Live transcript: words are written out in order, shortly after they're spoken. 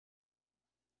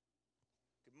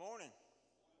morning.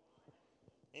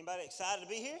 Anybody excited to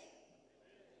be here?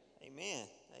 Amen.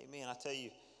 Amen. I tell you,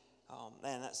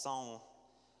 man, that song,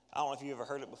 I don't know if you ever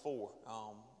heard it before,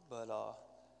 but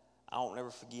I won't never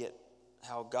forget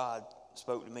how God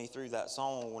spoke to me through that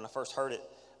song when I first heard it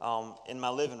in my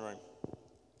living room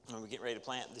when we were getting ready to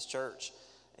plant this church.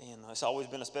 And it's always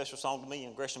been a special song to me,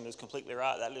 and Gresham is completely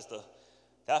right.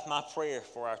 That's my prayer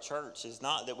for our church, is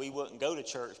not that we wouldn't go to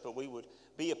church, but we would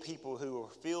be a people who are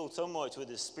filled so much with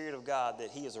the Spirit of God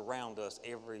that He is around us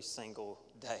every single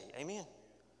day. Amen?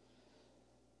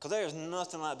 Because there's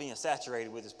nothing like being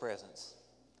saturated with His presence.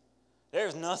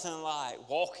 There's nothing like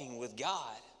walking with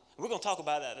God. We're going to talk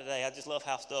about that today. I just love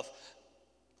how stuff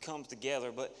comes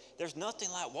together, but there's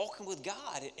nothing like walking with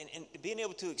God and being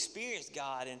able to experience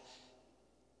God. And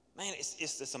man,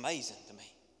 it's amazing to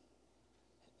me.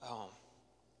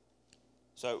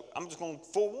 So I'm just going to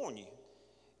forewarn you.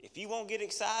 If you won't get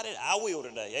excited, I will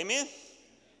today. Amen?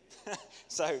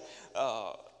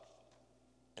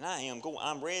 And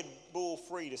I'm Red Bull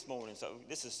free this morning. So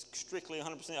this is strictly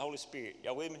 100% Holy Spirit.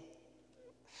 Y'all with me?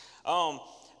 One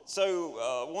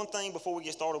thing before we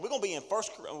get started, we're going to be in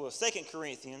 2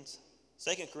 Corinthians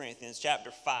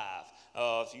chapter 5.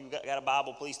 If you got a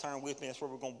Bible, please turn with me. That's where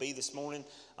we're going to be this morning.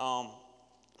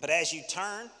 But as you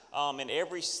turn, in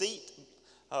every seat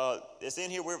that's in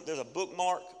here, there's a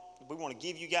bookmark we want to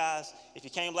give you guys. If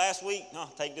you came last week,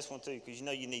 take this one too, because you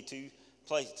know you need two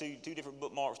different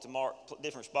bookmarks to mark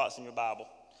different spots in your Bible.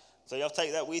 So y'all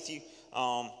take that with you.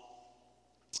 I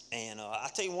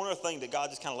tell you one other thing that God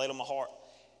just kind of laid on my heart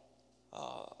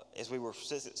as we were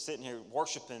sitting here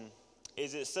worshiping,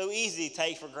 is it's so easy to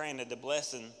take for granted the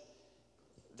blessing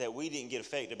that we didn't get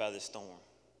affected by this storm.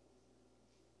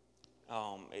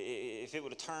 If it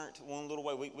would have turned one little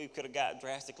way, we could have got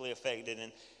drastically affected.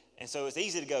 And so it's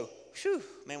easy to go, whew,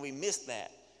 man, we missed that,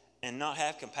 and not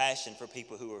have compassion for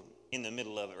people who are in the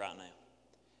middle of it right now.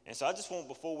 And so I just want,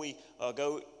 before we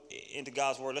go into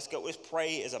God's word, let's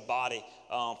pray as a body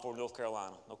for North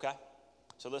Carolina, okay?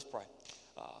 So let's pray.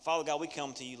 Father God, we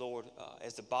come to you, Lord,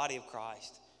 as the body of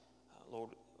Christ, Lord,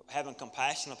 having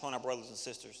compassion upon our brothers and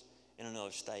sisters in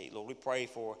another state. Lord, we pray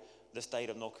for the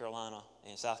state of North Carolina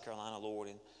and South Carolina, Lord.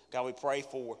 And God, we pray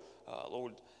for,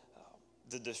 Lord,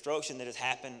 the destruction that has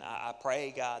happened. I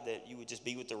pray, God, that you would just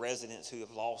be with the residents who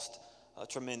have lost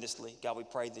tremendously. God, we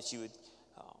pray that you would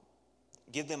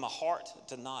give them a heart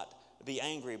to not be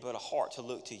angry, but a heart to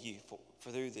look to you for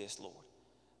through this, Lord.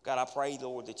 God, I pray,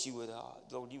 Lord, that you would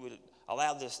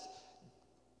allow this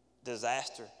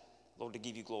disaster, Lord, to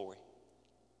give you glory.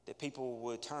 That people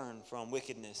would turn from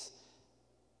wickedness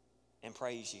and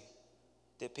praise you.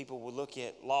 That people would look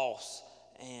at loss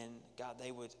and, God,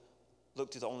 they would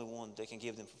look to the only one that can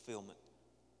give them fulfillment.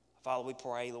 Father, we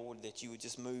pray, Lord, that you would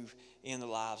just move in the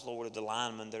lives, Lord, of the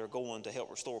linemen that are going to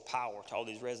help restore power to all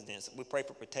these residents. We pray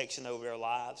for protection over their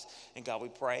lives. And God, we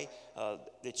pray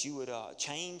that you would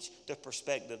change the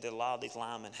perspective that a lot of these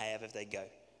linemen have if they go.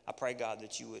 I pray, God,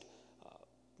 that you would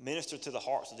minister to the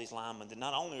hearts of these linemen, that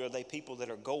not only are they people that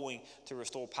are going to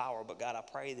restore power, but God, I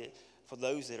pray that for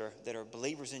those that are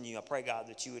believers in you, I pray, God,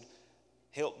 that you would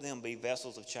help them be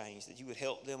vessels of change, that you would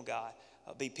help them, God,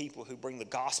 be people who bring the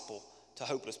gospel to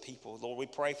hopeless people. Lord, we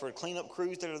pray for the cleanup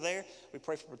crews that are there. We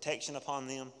pray for protection upon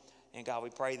them. And God, we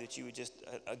pray that you would just,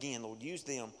 again, Lord, use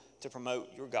them to promote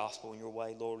your gospel in your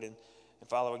way, Lord. And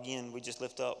Father, again, we just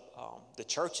lift up the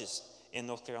churches in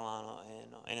North Carolina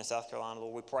and in South Carolina,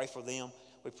 Lord. We pray for them.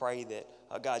 We pray that,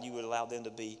 God, you would allow them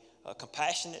to be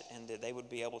compassionate, and that they would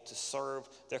be able to serve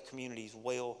their communities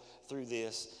well through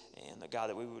this. And God,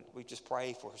 that we just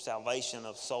pray for salvation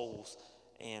of souls.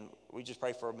 And we just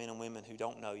pray for men and women who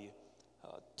don't know you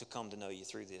to come to know you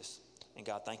through this. And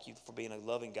God, thank you for being a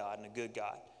loving God and a good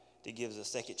God that gives us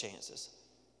second chances.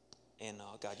 And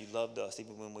God, you loved us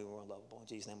even when we were unlovable. In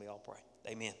Jesus' name we all pray.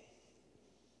 Amen.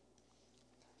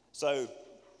 So,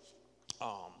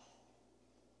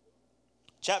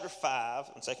 chapter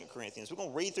 5 in 2 Corinthians. We're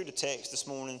going to read through the text this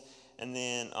morning, and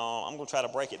then I'm going to try to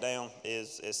break it down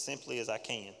as simply as I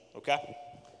can, okay?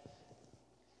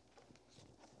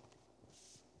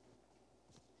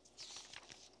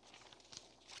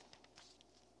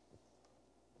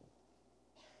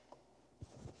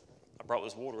 I brought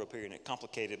this water up here, and it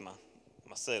complicated my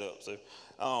setup. So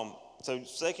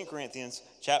 2 Corinthians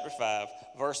chapter 5,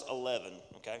 verse 11,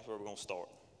 okay, is where we're going to start.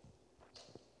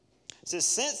 It says,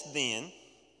 "Since then,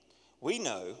 we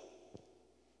know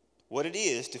what it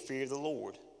is to fear the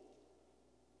Lord.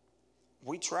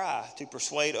 We try to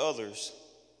persuade others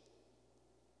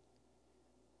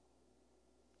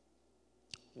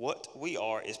what we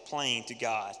are is plain to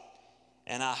God,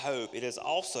 and I hope it is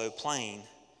also plain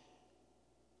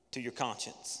to your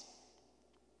conscience.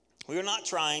 We are not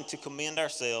trying to commend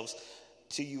ourselves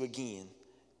to you again,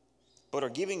 but are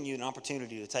giving you an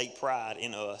opportunity to take pride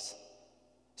in us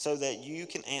so that you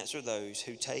can answer those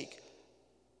who take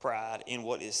pride in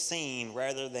what is seen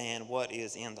rather than what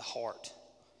is in the heart.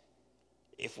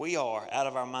 If we are out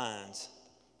of our minds,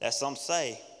 as some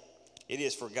say, it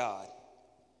is for God.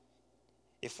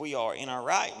 If we are in our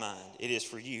right mind, it is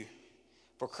for you.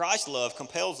 For Christ's love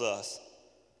compels us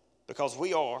because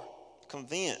we are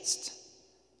convinced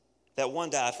that one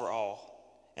died for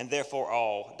all, and therefore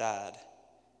all died.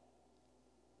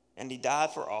 And he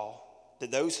died for all,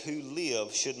 that those who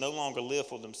live should no longer live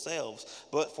for themselves,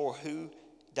 but for who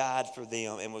died for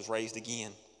them and was raised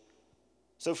again.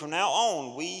 So from now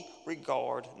on, we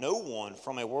regard no one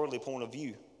from a worldly point of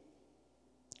view.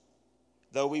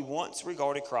 Though we once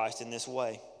regarded Christ in this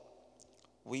way,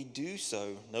 we do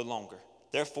so no longer.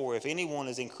 Therefore, if anyone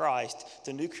is in Christ,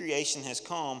 the new creation has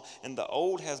come and the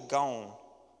old has gone.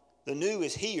 The new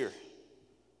is here.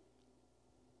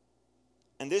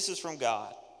 And this is from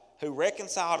God, who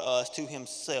reconciled us to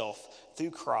himself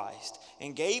through Christ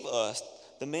and gave us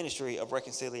the ministry of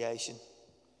reconciliation.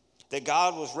 That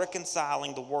God was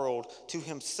reconciling the world to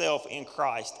himself in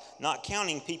Christ, not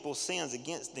counting people's sins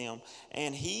against them,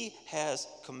 and he has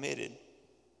committed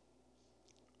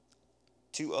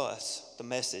to us the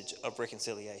message of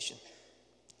reconciliation.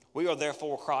 We are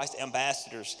therefore Christ's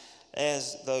ambassadors,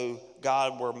 as though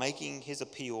God were making his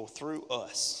appeal through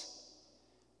us.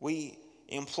 We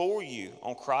implore you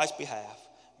on Christ's behalf,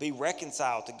 be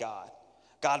reconciled to God.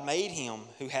 God made him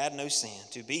who had no sin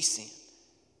to be sin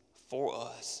for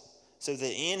us, so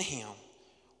that in him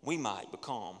we might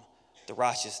become the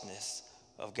righteousness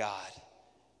of God.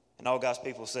 And all God's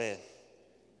people said,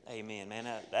 amen. Man,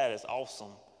 that is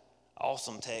awesome.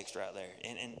 Awesome text right there.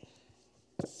 And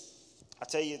I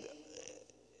tell you,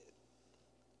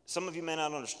 some of you may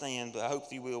not understand, but I hope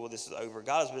you will when this is over.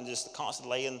 God has been just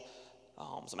constantly laying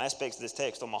some aspects of this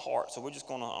text on my heart. So we're just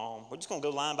gonna go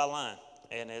line by line.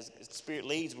 And as the Spirit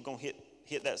leads, we're gonna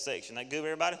hit that section. That good,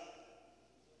 everybody?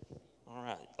 All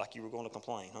right, like you were going to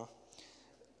complain, huh?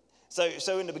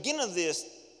 So in the beginning of this,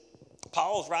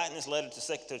 Paul's writing this letter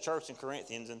to the church in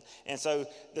Corinthians, and so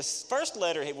the first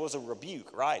letter was a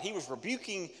rebuke, right? He was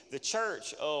rebuking the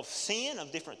church of sin,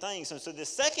 of different things. And so the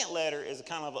second letter is a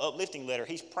kind of an uplifting letter.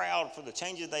 He's proud for the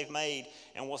changes they've made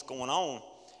and what's going on.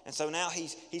 And so now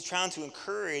he's trying to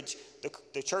encourage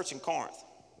the church in Corinth.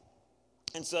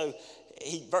 And so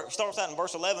he starts out in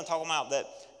verse 11 talking about that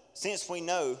since we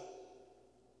know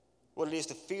what it is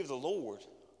to fear the Lord,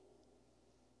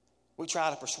 we try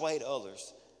to persuade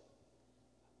others.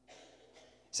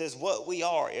 It says what we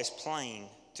are is plain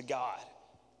to God.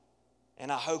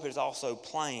 And I hope it's also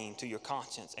plain to your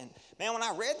conscience. And man, when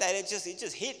I read that, it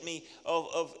just hit me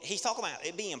of he's talking about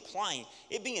it being plain,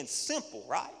 it being simple,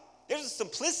 right? There's a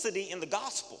simplicity in the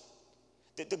gospel.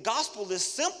 The gospel is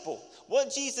simple.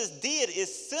 What Jesus did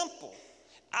is simple.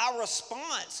 Our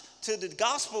response to the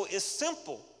gospel is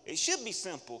simple. It should be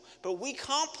simple, but we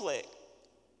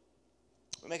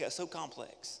make it so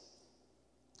complex.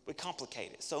 We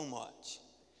complicate it so much.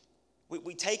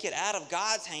 We take it out of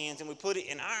God's hands and we put it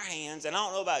in our hands. And I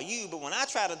don't know about you, but when I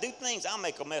try to do things, I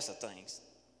make a mess of things.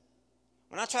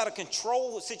 When I try to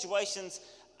control situations,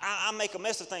 I make a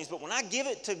mess of things. But when I give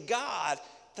it to God,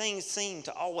 things seem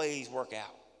to always work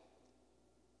out.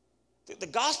 The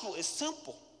gospel is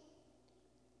simple.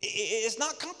 It's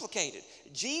not complicated.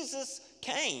 Jesus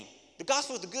came. The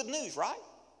gospel is the good news, right?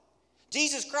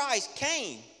 Jesus Christ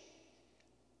came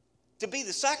to be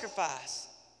the sacrifice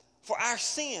for our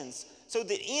sins, so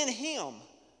that in him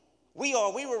we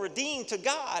were redeemed to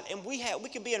God, and we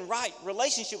can be in right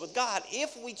relationship with God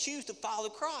if we choose to follow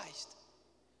Christ.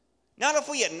 Not if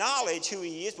we acknowledge who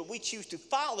he is, but we choose to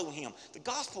follow him. The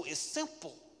gospel is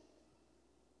simple.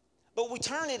 But we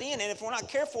turn it in, and if we're not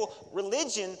careful,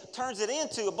 religion turns it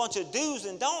into a bunch of do's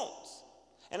and don'ts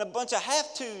and a bunch of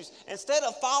have-tos instead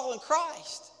of following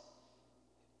Christ.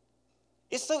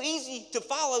 It's so easy to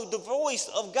follow the voice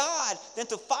of God than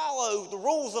to follow the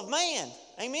rules of man.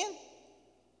 Amen?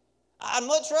 I'd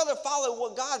much rather follow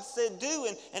what God said do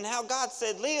and how God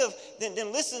said live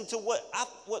than listen to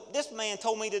what this man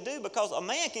told me to do, because a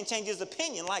man can change his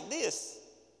opinion like this.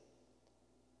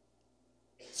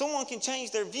 Someone can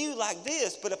change their view like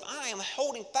this, but if I am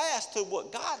holding fast to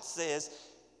what God says,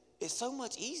 it's so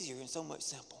much easier and so much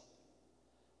simple.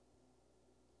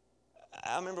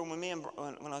 I remember when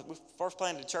we first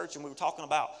planted the church and we were talking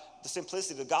about the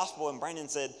simplicity of the gospel, and Brandon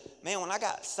said, man, when I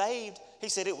got saved, he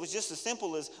said it was just as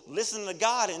simple as listening to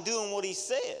God and doing what he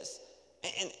says.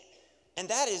 And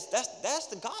that's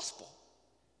the gospel.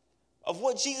 of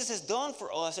what Jesus has done for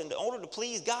us. And in order to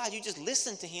please God, you just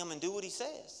listen to him and do what he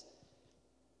says.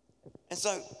 And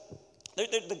so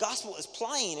the gospel is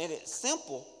plain and it's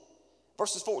simple.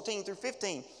 Verses 14 through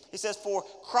 15, he says, for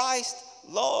Christ's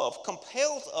love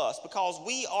compels us because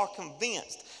we are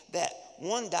convinced that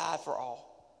one died for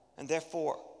all, and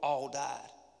therefore all died.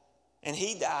 And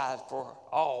he died for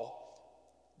all,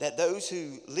 that those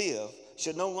who live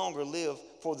should no longer live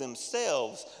for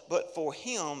themselves, but for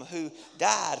him who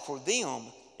died for them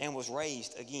and was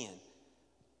raised again.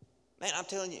 Man, I'm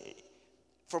telling you,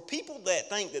 for people that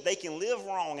think that they can live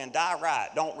wrong and die right,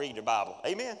 don't read the Bible.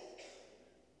 Amen?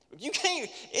 You can't.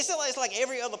 It's like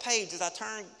every other page as I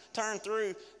turn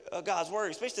through God's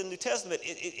word, especially the New Testament.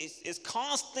 It's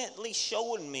constantly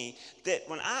showing me that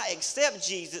when I accept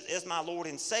Jesus as my Lord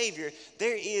and Savior,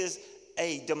 there is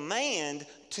a demand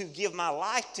to give my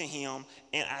life to him,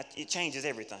 and it changes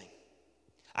everything.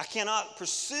 I cannot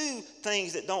pursue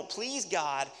things that don't please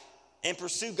God and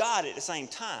pursue God at the same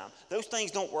time. Those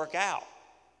things don't work out.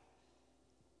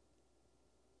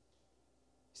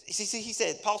 See, he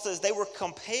said, Paul says they were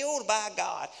compelled by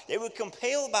God. They were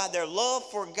compelled by their love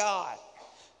for God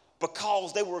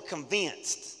because they were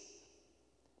convinced.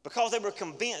 Because they were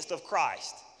convinced of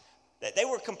Christ. That they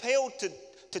were compelled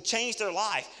to change their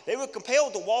life. They were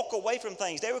compelled to walk away from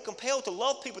things. They were compelled to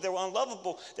love people that were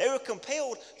unlovable. They were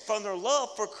compelled from their love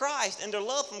for Christ. And their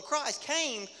love from Christ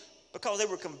came because they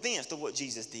were convinced of what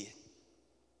Jesus did.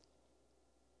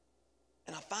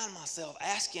 And I find myself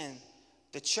asking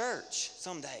the church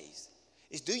some days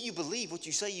is, do you believe what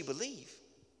you say you believe?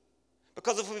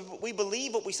 Because if we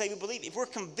believe what we say we believe, if we're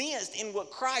convinced in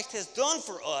what Christ has done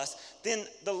for us, then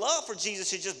the love for Jesus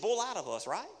should just boil out of us,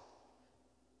 right?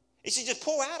 It should just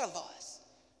pour out of us.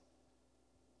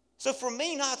 So for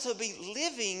me not to be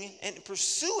living and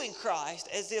pursuing Christ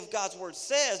as if God's word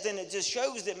says, then it just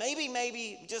shows that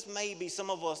maybe, just maybe some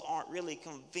of us aren't really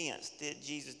convinced that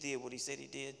Jesus did what he said he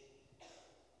did.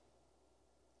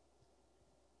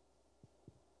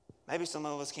 Maybe some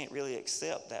of us can't really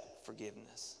accept that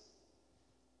forgiveness.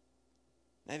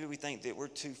 Maybe we think that we're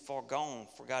too far gone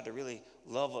for God to really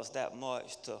love us that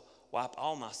much to wipe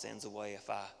all my sins away if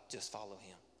I just follow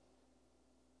him.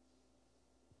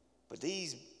 But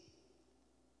these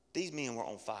men were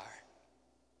on fire.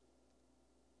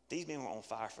 These men were on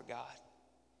fire for God.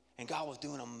 And God was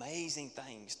doing amazing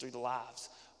things through the lives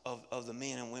of the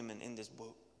men and women in this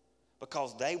book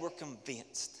because they were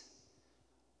convinced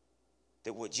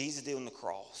that what Jesus did on the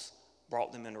cross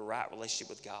brought them into a right relationship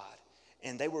with God.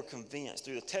 And they were convinced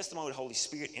through the testimony of the Holy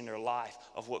Spirit in their life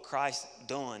of what Christ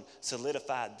done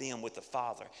solidified them with the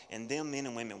Father. And them men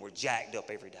and women were jacked up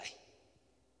every day.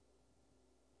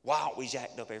 Why aren't we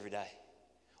jacked up every day?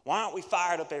 Why aren't we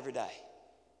fired up every day?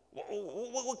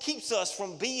 What keeps us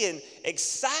from being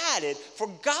excited for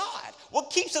God?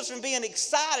 What keeps us from being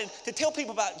excited to tell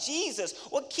people about Jesus?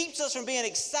 What keeps us from being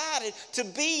excited to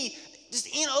be just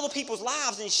in other people's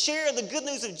lives and share the good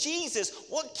news of Jesus?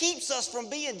 What keeps us from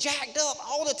being jacked up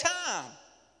all the time?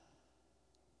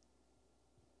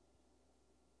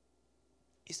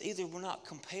 It's either we're not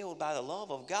compelled by the love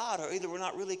of God, or either we're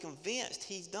not really convinced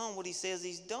he's done what he says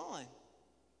he's done.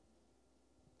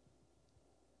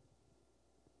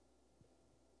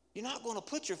 You're not going to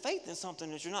put your faith in something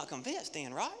that you're not convinced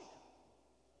in, right?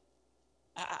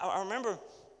 I remember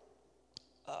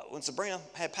when Sabrina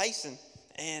had Payson,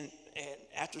 and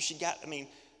after she got,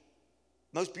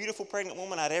 most beautiful pregnant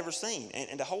woman I'd ever seen.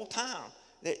 And the whole time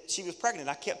that she was pregnant,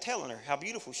 I kept telling her how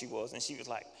beautiful she was. And she was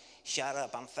like, shut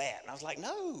up, I'm fat. And I was like,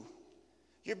 no,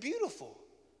 you're beautiful.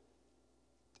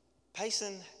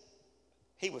 Payson,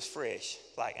 he was fresh,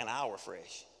 like an hour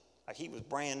fresh. Like he was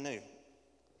brand new.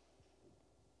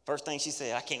 First thing she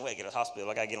said, I can't wait to get to the hospital.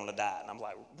 I got to get on the diet. And I'm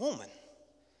like, woman,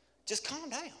 just calm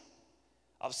down.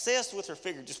 Obsessed with her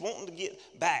figure, just wanting to get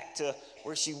back to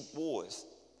where she was.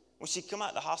 When she come out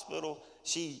of the hospital,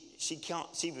 she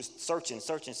was searching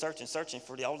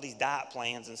for all these diet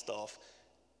plans and stuff.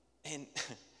 And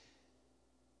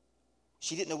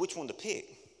she didn't know which one to pick.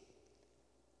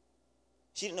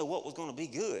 She didn't know what was going to be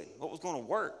good, what was going to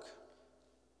work.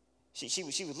 She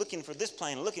was looking for this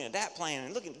plan, and looking at that plan,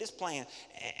 and looking at this plan.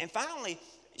 And finally,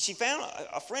 she found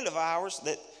a friend of ours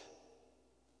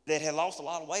that had lost a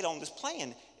lot of weight on this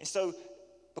plan. And so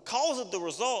because of the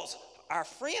results our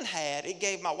friend had, it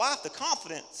gave my wife the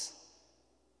confidence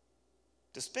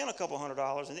to spend a couple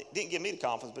 $100, and it didn't give me the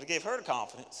confidence, but it gave her the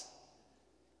confidence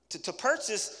to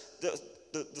purchase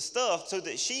the stuff so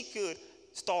that she could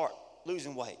start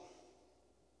losing weight.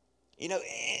 The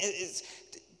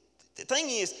thing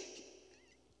is,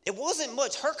 it wasn't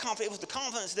much her confidence, it was the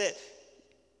confidence that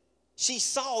she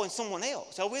saw in someone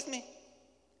else. Are you with me?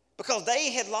 because they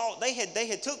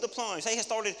had took the plunge. They had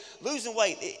started losing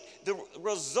weight. The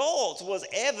results was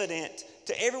evident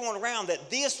to everyone around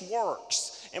that this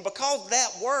works. And because that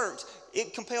worked,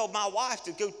 it compelled my wife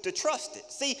to trust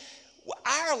it. See,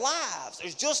 our lives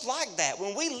is just like that.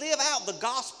 When we live out the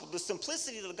gospel, the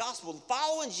simplicity of the gospel,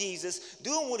 following Jesus,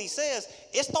 doing what he says,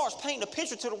 it starts painting a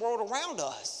picture to the world around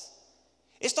us.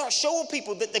 It starts showing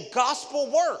people that the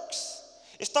gospel works.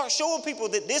 It starts showing people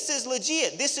that this is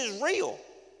legit, this is real.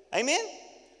 Amen?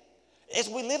 As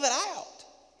we live it out,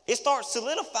 it starts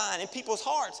solidifying in people's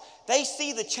hearts. They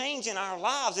see the change in our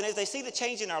lives, and as they see the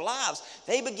change in our lives,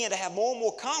 they begin to have more and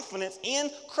more confidence in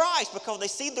Christ because they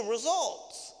see the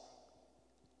results.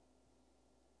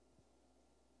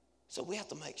 So we have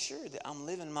to make sure that I'm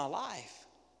living my life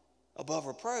above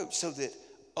reproach so that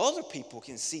other people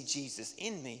can see Jesus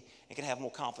in me and can have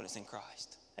more confidence in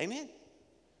Christ. Amen?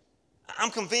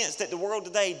 I'm convinced that the world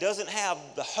today doesn't have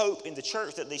the hope in the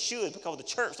church that they should because the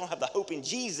church don't have the hope in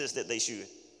Jesus that they should.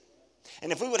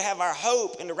 And if we would have our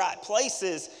hope in the right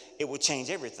places, it would change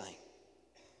everything.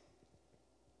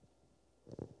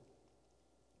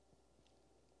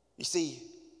 You see,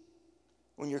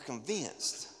 when you're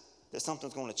convinced that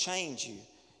something's going to change you,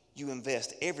 you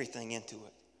invest everything into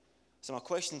it. So my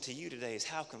question to you today is,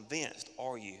 how convinced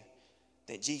are you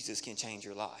that Jesus can change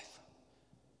your life?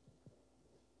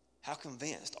 How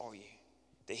convinced are you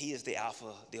that he is the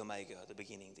Alpha, the Omega, the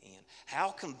beginning, the end? How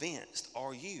convinced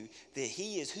are you that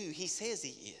he is who he says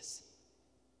he is?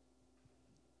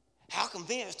 How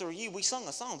convinced are you? We sung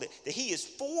a song that he is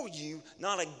for you,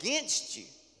 not against you.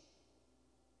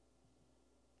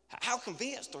 How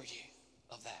convinced are you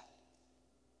of that?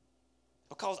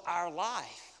 Because our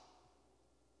life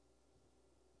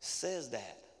says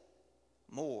that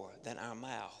more than our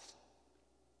mouth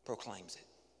proclaims it.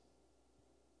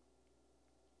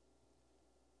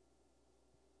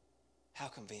 How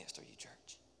convinced are you,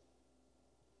 church?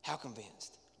 How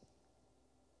convinced?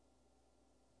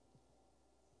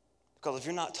 Because if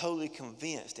you're not totally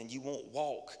convinced, then you won't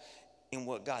walk in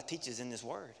what God teaches in this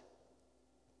word.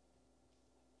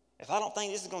 If I don't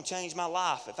think this is going to change my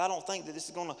life, if I don't think that this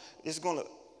is going to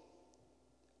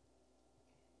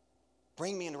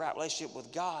bring me in the right relationship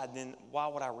with God, then why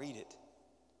would I read it?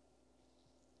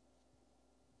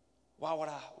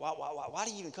 Why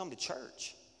do you even come to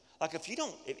church? Like if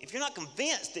you're not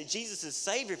convinced that Jesus is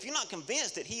Savior, if you're not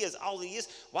convinced that he is all he is,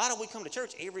 why do we come to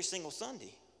church every single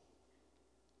Sunday?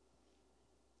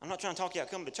 I'm not trying to talk you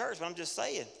out coming to church, but I'm just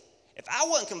saying, if I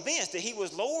wasn't convinced that he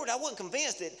was Lord, I wasn't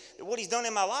convinced that what he's done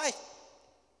in my life,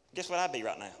 guess what I'd be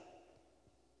right now?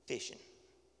 Fishing.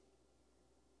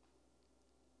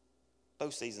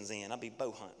 Bow season's in, I'd be bow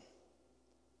hunting.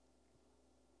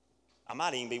 I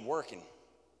might even be working.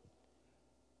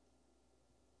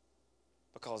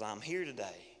 Because I'm here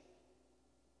today,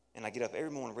 and I get up every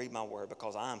morning and read my word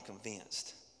because I'm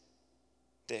convinced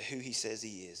that who he says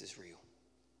he is real,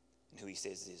 and who he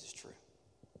says it is true.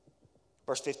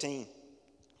 Verse 15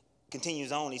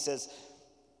 continues on. He says,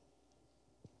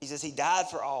 he died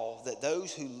for all, that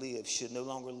those who live should no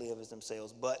longer live as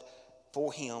themselves, but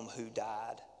for him who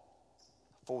died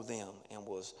for them and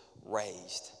was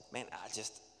raised. Man,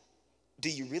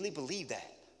 do you really believe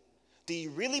that? Do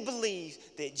you really believe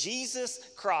that Jesus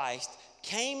Christ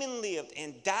came and lived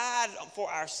and died for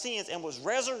our sins and was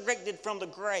resurrected from the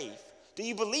grave? Do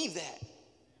you believe that?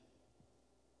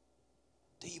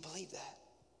 Do you believe that?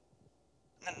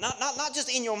 Not just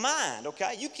in your mind,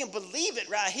 okay? You can believe it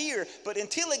right here, but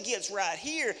until it gets right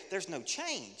here, there's no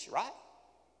change, right?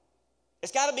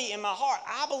 It's got to be in my heart.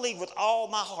 I believe with all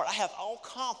my heart. I have all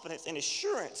confidence and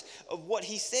assurance of what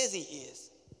he says he is.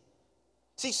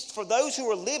 See, for those who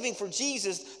are living for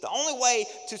Jesus, the only way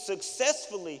to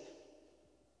successfully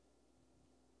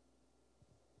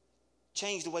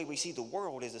change the way we see the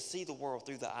world is to see the world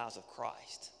through the eyes of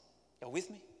Christ. Y'all with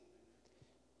me?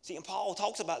 See, and Paul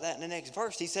talks about that in the next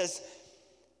verse. He says,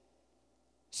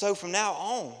 so from now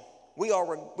on,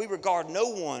 we regard no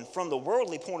one from the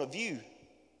worldly point of view,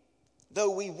 though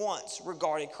we once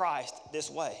regarded Christ this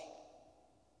way.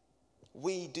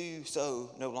 We do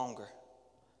so no longer.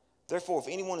 Therefore, if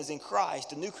anyone is in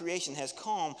Christ, the new creation has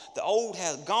come, the old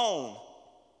has gone,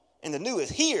 and the new is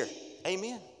here.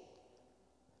 Amen.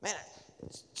 Man,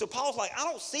 so Paul's like, I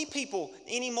don't see people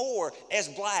anymore as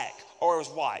black or as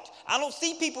white. I don't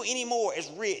see people anymore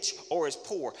as rich or as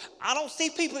poor. I don't see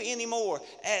people anymore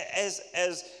as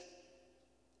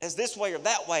this way or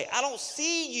that way. I don't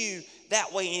see you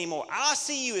that way anymore. I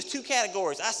see you as two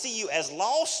categories. I see you as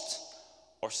lost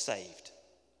or saved.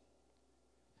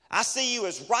 I see you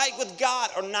as right with God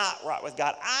or not right with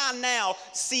God. I now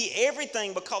see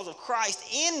everything because of Christ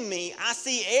in me. I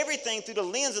see everything through the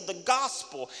lens of the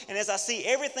gospel. And as I see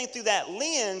everything through that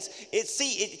lens,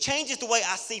 it changes the way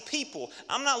I see people.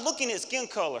 I'm not looking at skin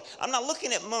color. I'm not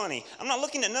looking at money. I'm not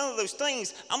looking at none of those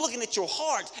things. I'm looking at your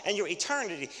heart and your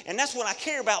eternity. And that's what I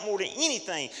care about more than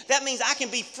anything. That means I can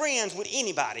be friends with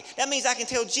anybody. That means I can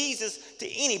tell Jesus to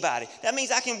anybody. That means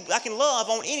I can love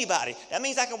on anybody. That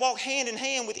means I can walk hand in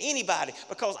hand with anybody,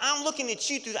 because I'm looking at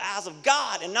you through the eyes of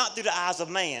God and not through the eyes of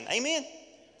man. Amen?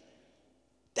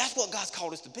 That's what God's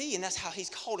called us to be, and that's how he's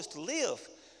called us to live.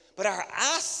 But our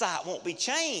eyesight won't be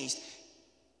changed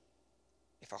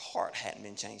if our heart hadn't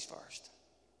been changed first.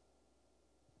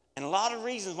 And a lot of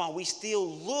reasons why we still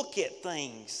look at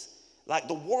things like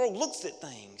the world looks at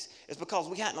things is because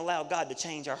we hadn't allowed God to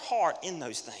change our heart in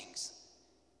those things.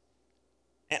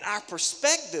 And our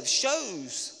perspective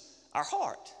shows our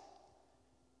heart.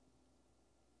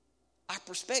 Our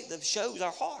perspective shows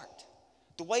our heart.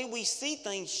 The way we see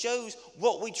things shows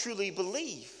what we truly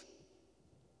believe.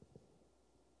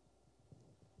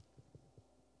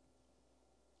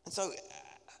 And so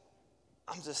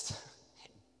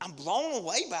I'm blown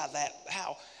away by that,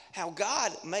 how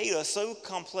God made us so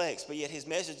complex, but yet his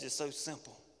message is so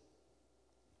simple.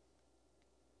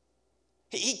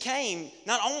 He came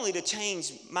not only to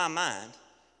change my mind,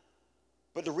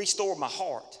 but to restore my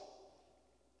heart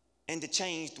and to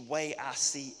change the way I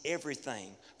see everything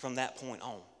from that point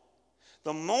on.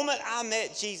 The moment I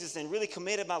met Jesus and really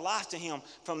committed my life to him,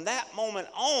 from that moment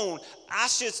on, I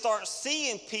should start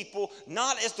seeing people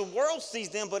not as the world sees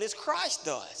them, but as Christ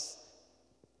does.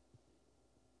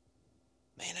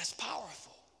 Man, that's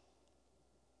powerful.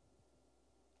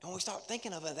 And when we start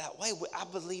thinking of it that way,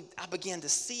 I begin to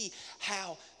see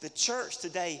how the church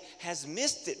today has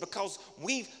missed it, because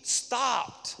we've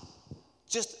stopped.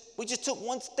 We just took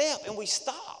one step and we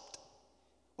stopped.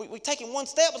 We're taking one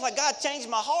step. It's like, God changed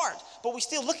my heart, but we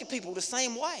still look at people the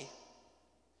same way.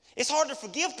 It's hard to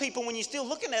forgive people when you're still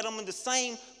looking at them in the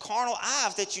same carnal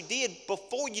eyes that you did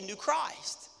before you knew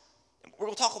Christ. We're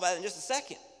going to talk about it in just a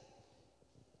second.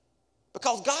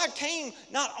 Because God came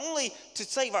not only to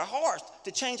save our hearts,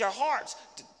 to change our hearts,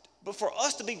 but for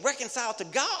us to be reconciled to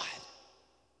God.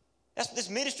 That's this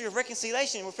ministry of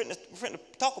reconciliation we're finna to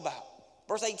talk about.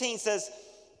 Verse 18 says,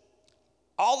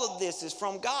 all of this is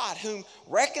from God, whom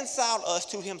reconciled us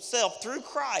to himself through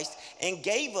Christ and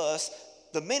gave us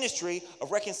the ministry of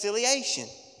reconciliation.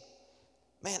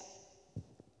 Man,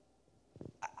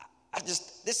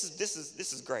 this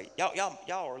is great. Y'all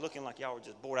are looking like y'all are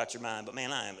just bored out your mind, but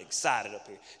man, I am excited up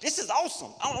here. This is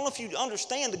awesome. I don't know if you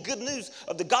understand the good news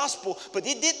of the gospel, but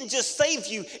it didn't just save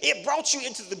you. It brought you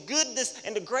into the goodness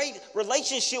and the great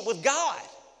relationship with God.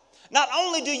 Not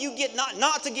only do you get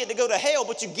not to get to go to hell,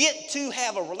 but you get to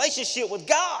have a relationship with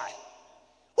God.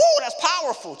 Woo, that's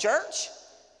powerful, church.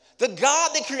 The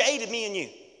God that created me and you.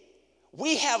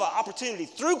 We have an opportunity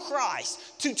through Christ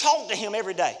to talk to him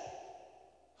every day.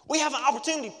 We have an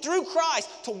opportunity through Christ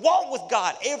to walk with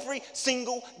God every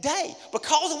single day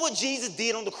because of what Jesus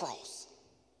did on the cross.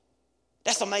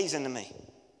 That's amazing to me,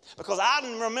 because I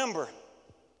didn't remember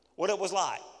what it was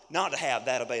like not to have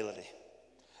that ability,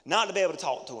 not to be able to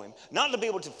talk to him, not to be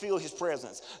able to feel his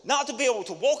presence, not to be able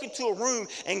to walk into a room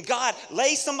and God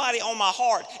lay somebody on my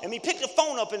heart and me pick the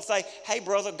phone up and say, hey,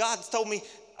 brother, God's told me,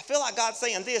 I feel like God's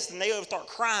saying this, and they would start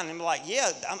crying and be like,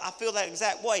 yeah, I feel that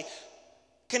exact way.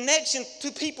 Connection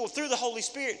to people through the Holy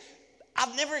Spirit.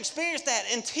 I've never experienced that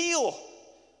until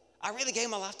I really gave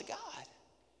my life to God.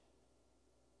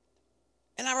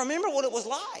 And I remember what it was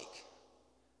like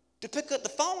to pick up the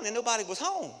phone and nobody was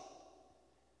home.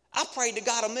 I prayed to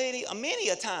God many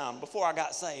a time before I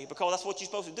got saved, because that's what you're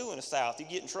supposed to do in the South. You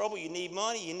get in trouble, you need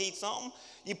money, you need something,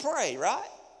 you pray, right?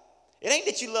 It ain't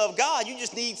that you love God, you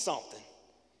just need something.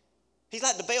 He's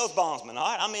like the bail bondsman, all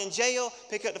right? I'm in jail,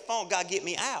 pick up the phone, God, get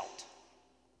me out.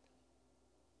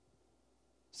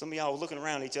 Some of y'all are looking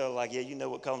around at each other like, yeah, you know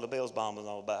what calling the bail bondsman is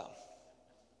all about.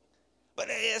 But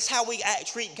it's how we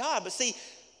treat God. But see,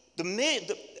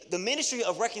 the ministry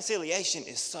of reconciliation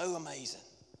is so amazing,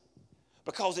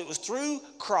 because it was through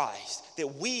Christ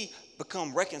that we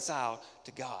become reconciled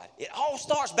to God. It all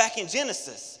starts back in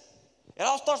Genesis. It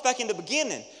all starts back in the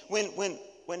beginning when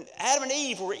Adam and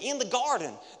Eve were in the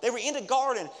garden. They were in the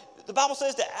garden. The Bible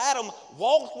says that Adam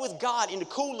walked with God in the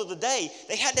cool of the day.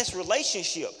 They had this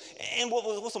relationship. And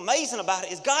what's amazing about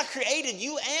it is God created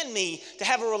you and me to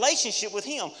have a relationship with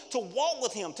him, to walk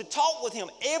with him, to talk with him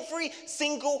every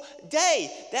single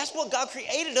day. That's what God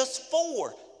created us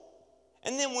for.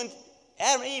 And then when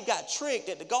Adam and Eve got tricked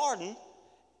at the garden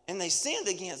and they sinned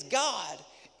against God,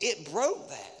 it broke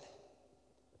that.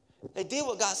 They did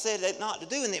what God said not to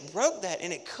do, and it broke that,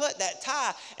 and it cut that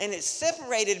tie, and it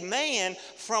separated man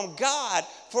from God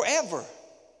forever.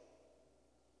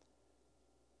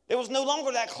 There was no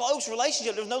longer that close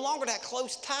relationship. There was no longer that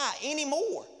close tie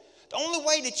anymore. The only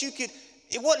way that you could,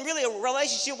 it wasn't really a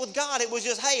relationship with God. It was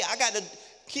just, hey, I got to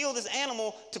kill this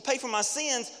animal to pay for my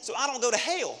sins so I don't go to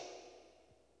hell.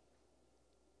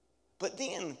 But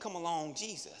then come along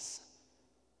Jesus.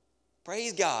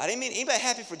 Praise God. Amen. Anybody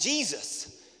happy for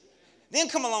Jesus? Then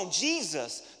come along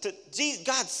Jesus.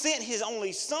 God sent his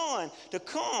only son to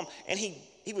come, and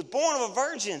he was born of a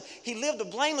virgin. He lived a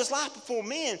blameless life before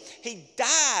men. He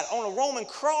died on a Roman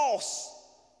cross.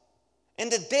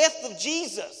 And the death of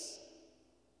Jesus,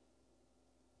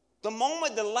 the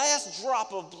moment the last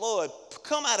drop of blood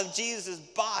come out of Jesus'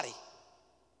 body,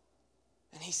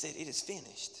 and he said, it is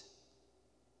finished.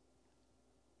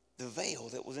 The veil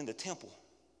that was in the temple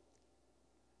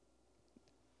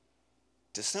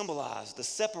to symbolize the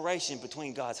separation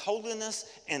between God's holiness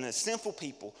and the sinful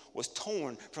people was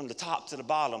torn from the top to the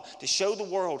bottom to show the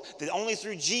world that only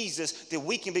through Jesus that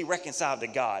we can be reconciled to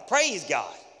God. Praise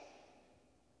God.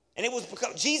 And it was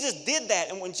because Jesus did that.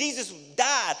 And when Jesus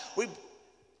died, we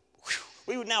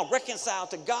were now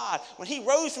reconciled to God. When he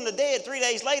rose from the dead 3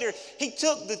 days later, he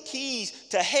took the keys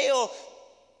to hell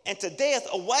and to death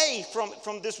away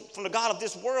from the God of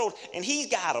this world, and he's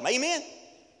got them. Amen?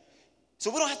 So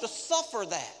we don't have to suffer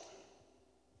that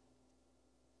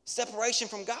separation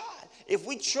from God. If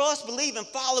we trust, believe, and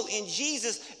follow in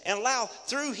Jesus and allow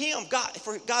through him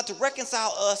for God to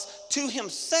reconcile us to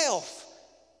himself,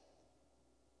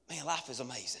 man, life is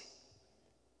amazing.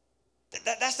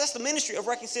 That's the ministry of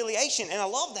reconciliation, and I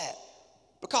love that.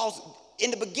 Because in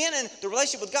the beginning, the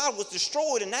relationship with God was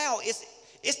destroyed, and now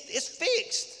it's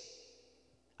fixed.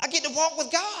 I get to walk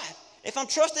with God. If I'm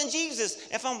trusting Jesus,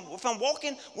 if I'm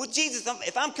walking with Jesus,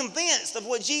 if I'm convinced of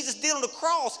what Jesus did on the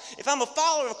cross, if I'm a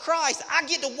follower of Christ, I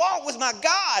get to walk with my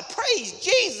God. Praise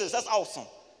Jesus. That's awesome.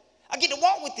 I get to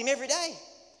walk with him every day.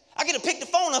 I get to pick the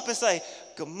phone up and say,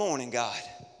 good morning, God.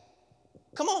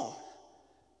 Come on.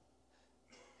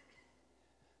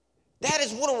 That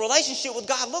is what a relationship with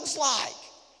God looks like.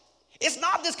 It's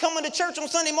not just coming to church on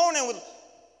Sunday morning with,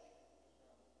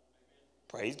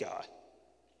 praise God.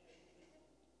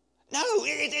 No,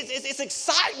 it's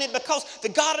excitement because the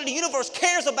God of the universe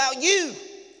cares about you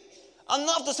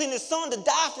enough to send his son to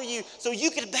die for you so you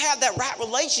can have that right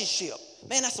relationship.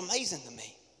 Man, that's amazing to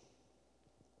me.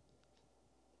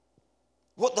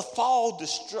 What the fall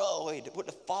destroyed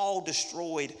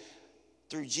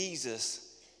through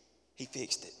Jesus, he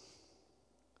fixed it.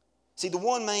 See, the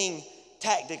one main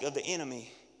tactic of the enemy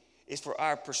is for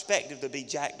our perspective to be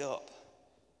jacked up.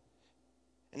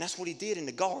 And that's what he did in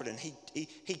the garden. He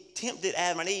tempted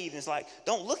Adam and Eve, and it's like,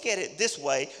 don't look at it this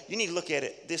way. You need to look at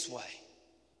it this way.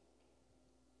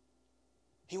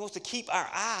 He wants to keep our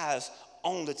eyes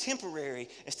on the temporary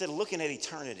instead of looking at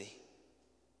eternity.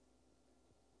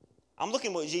 I'm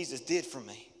looking at what Jesus did for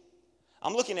me.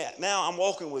 I'm looking at, now I'm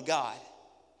walking with God.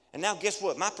 And now guess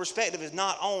what? My perspective is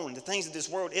not on the things of this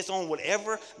world. It's on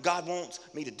whatever God wants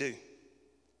me to do.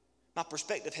 My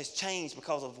perspective has changed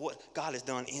because of what God has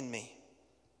done in me.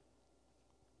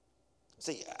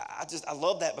 See, I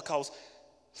love that because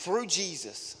through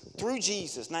Jesus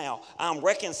now, I'm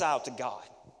reconciled to God.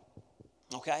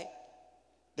 Okay?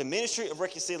 The ministry of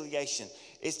reconciliation,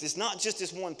 it's not just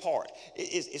this one part.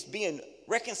 It's being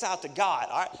reconciled to God.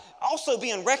 All right? Also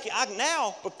being reconciled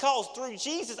now, because through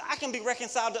Jesus, I can be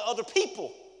reconciled to other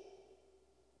people.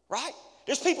 Right?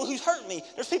 There's people who's hurt me.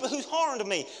 There's people who's harmed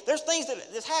me. There's things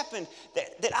that's happened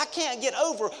that I can't get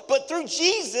over, but through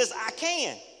Jesus, I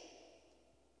can.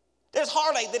 There's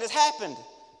heartache that has happened.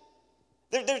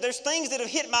 There's things that have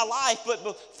hit my life,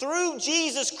 but through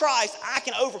Jesus Christ, I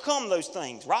can overcome those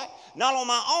things, right? Not on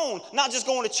my own, not just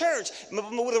going to church,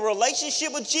 but with a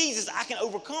relationship with Jesus, I can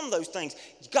overcome those things.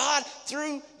 God,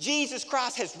 through Jesus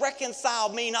Christ, has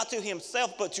reconciled me not to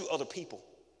himself, but to other people.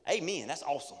 Amen. That's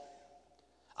awesome.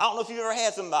 I don't know if you've ever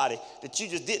had somebody that you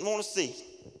just didn't want to see.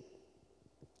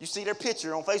 You see their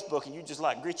picture on Facebook, and you just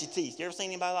like grit your teeth. You ever seen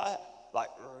anybody like that? Like,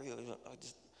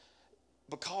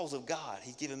 because of God,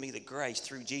 he's given me the grace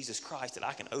through Jesus Christ that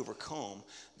I can overcome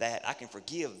that, I can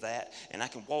forgive that, and I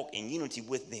can walk in unity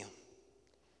with them.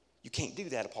 You can't do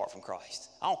that apart from Christ.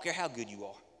 I don't care how good you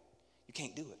are. You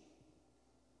can't do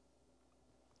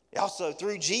it. Also,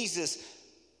 through Jesus,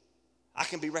 I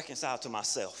can be reconciled to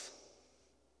myself.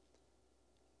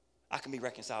 I can be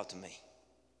reconciled to me.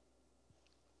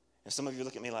 And some of you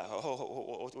look at me like,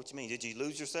 oh, what you mean? Did you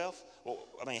lose yourself? Well,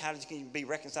 I mean, how can you be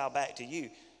reconciled back to you?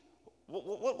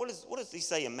 What does he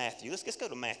say in Matthew? Let's go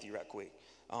to Matthew right quick.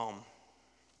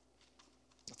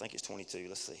 I think it's 22.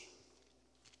 Let's see.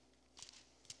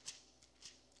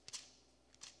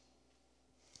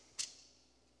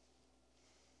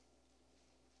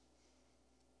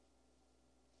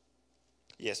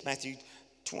 Yes, Matthew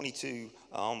 22,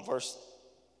 verse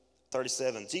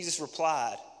 37. Jesus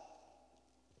replied,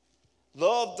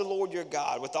 love the Lord your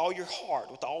God with all your heart,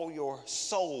 with all your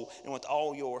soul, and with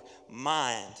all your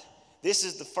mind. This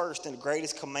is the first and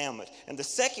greatest commandment. And the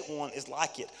second one is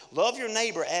like it. Love your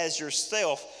neighbor as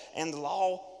yourself, and the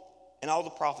law and all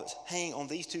the prophets hang on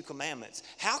these two commandments.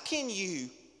 How can you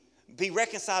be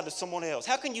reconciled to someone else?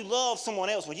 How can you love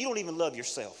someone else when you don't even love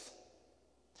yourself?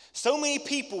 So many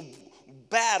people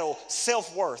battle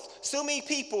self-worth. So many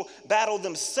people battle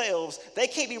themselves. They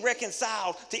can't be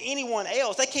reconciled to anyone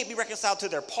else. They can't be reconciled to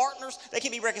their partners. They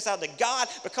can't be reconciled to God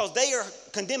because they are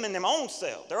condemning their own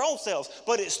selves.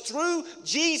 But it's through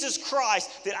Jesus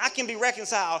Christ that I can be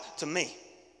reconciled to me.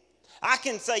 I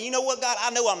can say, you know what, God,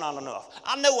 I know I'm not enough.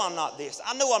 I know I'm not this.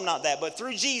 I know I'm not that. But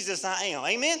through Jesus, I am.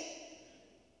 Amen?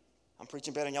 I'm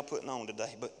preaching better than y'all putting on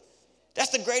today. But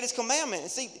that's the greatest commandment.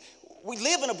 And see, we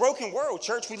live in a broken world,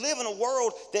 church. We live in a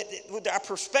world that our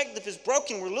perspective is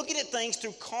broken. We're looking at things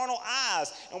through carnal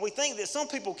eyes. And we think that some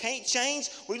people can't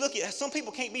change. We look at some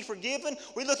people can't be forgiven.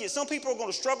 We look at some people are going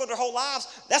to struggle their whole lives.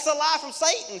 That's a lie from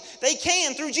Satan. They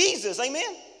can through Jesus.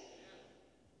 Amen?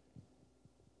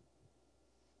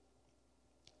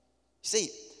 See,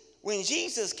 when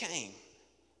Jesus came,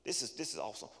 this is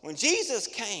awesome. When Jesus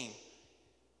came,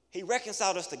 he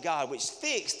reconciled us to God, which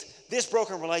fixed this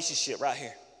broken relationship right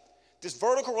here. This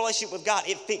vertical relationship with God,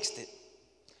 it fixed it.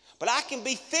 But I can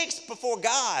be fixed before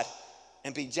God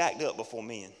and be jacked up before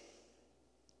men.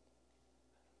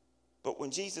 But when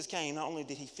Jesus came, not only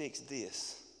did he fix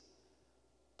this,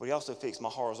 but he also fixed my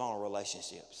horizontal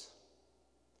relationships.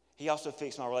 He also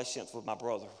fixed my relationships with my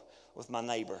brother, with my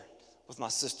neighbor, with my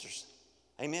sisters.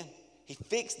 Amen? He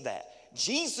fixed that.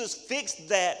 Jesus fixed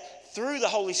that through the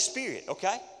Holy Spirit,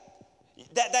 okay?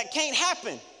 That can't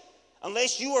happen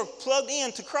unless you are plugged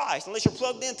into Christ, unless you're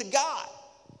plugged into God.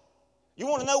 You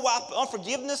want to know why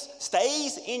unforgiveness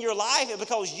stays in your life? It's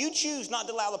because you choose not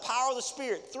to allow the power of the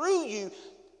Spirit through you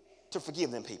to forgive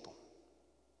them people.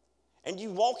 And you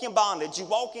walk in bondage, you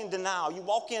walk in denial, you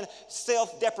walk in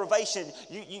self-deprivation,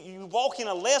 you walk in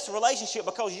a less relationship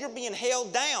because you're being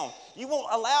held down. You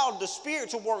won't allow the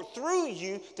Spirit to work through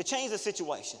you to change the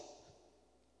situation.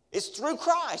 It's through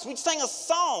Christ. We sang a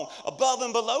song, above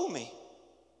and below me,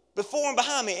 before and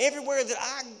behind me, everywhere that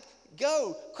I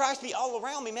go, Christ be all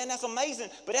around me. Man, that's amazing.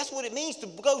 But that's what it means to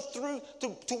go through,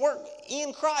 to work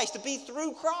in Christ, to be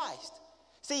through Christ.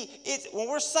 See, when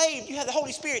we're saved, you have the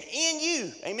Holy Spirit in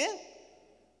you. Amen?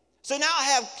 So now I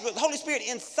have the Holy Spirit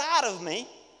inside of me,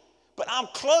 but I'm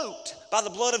cloaked by the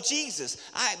blood of Jesus.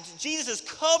 Jesus has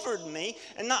covered me,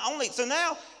 and not only, so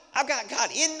now I've got God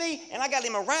in me, and I got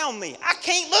him around me. I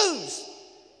can't lose.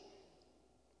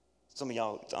 Some of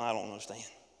y'all, I don't understand.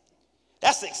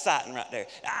 That's exciting right there.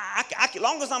 As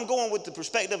long as I'm going with the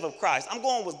perspective of Christ, I'm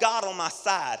going with God on my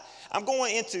side. I'm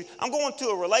going to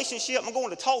a relationship. I'm going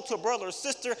to talk to a brother or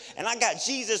sister, and I got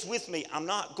Jesus with me. I'm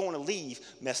not going to leave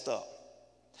messed up.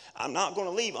 I'm not going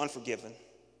to leave unforgiven.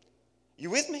 You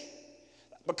with me?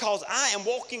 Because I am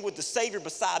walking with the Savior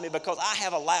beside me, because I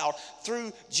have allowed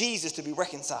through Jesus to be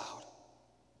reconciled.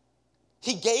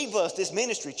 He gave us this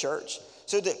ministry, church,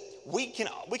 so that we can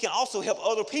also help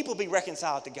other people be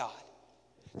reconciled to God.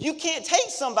 You can't take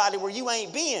somebody where you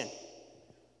ain't been.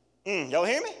 Y'all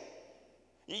hear me?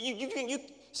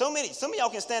 Some of y'all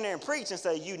can stand there and preach and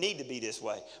say, you need to be this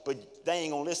way, but they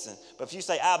ain't gonna listen. But if you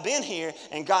say, I've been here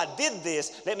and God did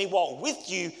this, let me walk with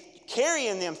you,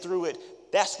 carrying them through it,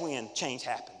 that's when change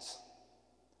happens.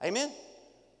 Amen?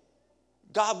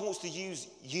 God wants to use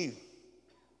you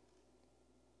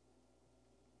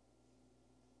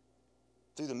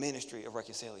through the ministry of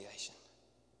reconciliation.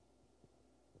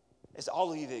 It's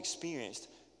all of you have experienced.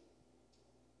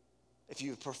 If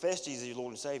you profess Jesus as your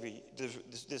Lord and Savior,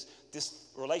 this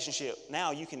relationship,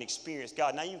 now you can experience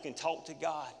God. Now you can talk to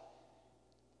God.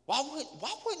 Why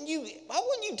wouldn't you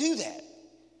do that?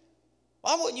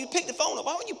 Why wouldn't you pick the phone up?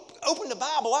 Why wouldn't you open the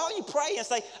Bible? Why wouldn't you pray and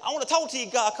say, I want to talk to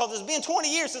you, God, because it's been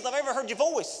 20 years since I've ever heard your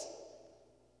voice.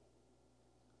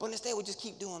 But instead we just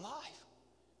keep doing life.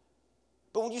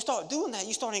 But when you start doing that,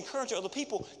 you start encouraging other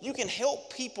people, you can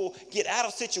help people get out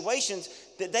of situations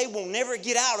that they will never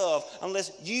get out of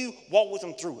unless you walk with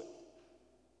them through it.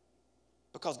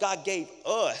 Because God gave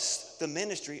us the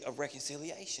ministry of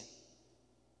reconciliation.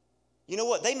 You know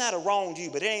what? They might have wronged you,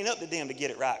 but it ain't up to them to get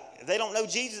it right. If they don't know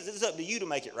Jesus, it's up to you to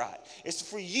make it right. It's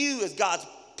for you as God's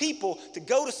people to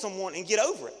go to someone and get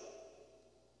over it.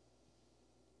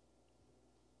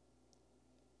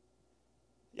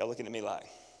 Y'all looking at me like,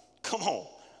 come on.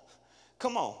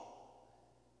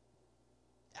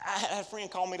 I had a friend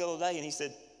call me the other day, and he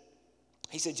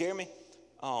said, Jeremy,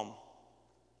 and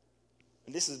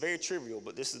this is very trivial,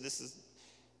 but this is.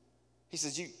 He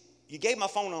says, you gave my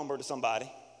phone number to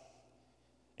somebody,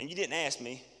 and you didn't ask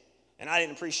me, and I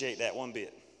didn't appreciate that one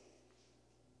bit.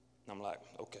 And I'm like,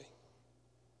 okay.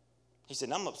 He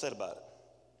said, I'm upset about it.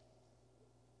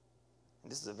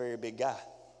 And this is a very big guy.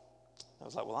 I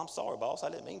was like, well, I'm sorry, boss.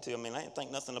 I didn't mean to. I didn't think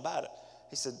nothing about it.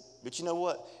 He said, but you know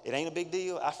what? It ain't a big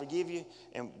deal. I forgive you.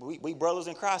 And we brothers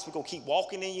in Christ, we're going to keep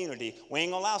walking in unity. We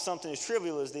ain't going to allow something as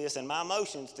trivial as this and my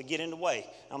emotions to get in the way.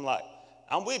 I'm like,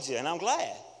 I'm with you, and I'm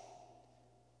glad.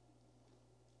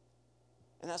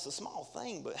 And that's a small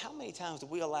thing, but how many times do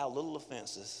we allow little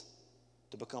offenses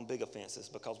to become big offenses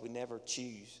because we never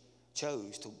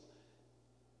chose to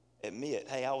admit,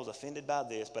 hey, I was offended by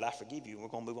this, but I forgive you, and we're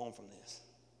going to move on from this.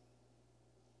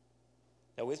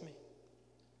 Y'all with me?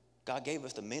 God gave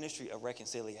us the ministry of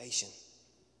reconciliation.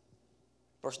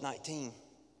 Verse 19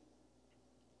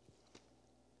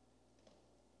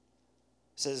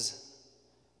 says,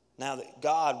 now that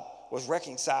God was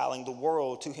reconciling the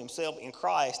world to himself in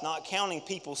Christ, not counting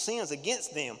people's sins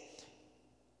against them,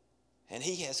 and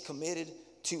he has committed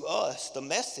to us the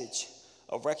message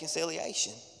of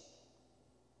reconciliation.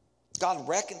 God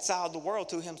reconciled the world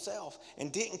to himself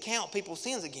and didn't count people's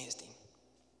sins against him.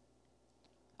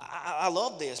 I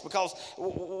love this because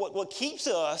what keeps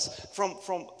us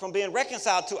from being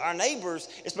reconciled to our neighbors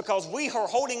is because we are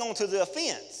holding on to the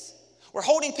offense. We're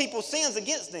holding people's sins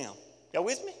against them. Y'all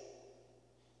with me?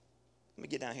 Let me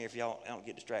get down here if y'all don't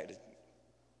get distracted.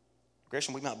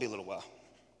 Gresham, we might be a little while.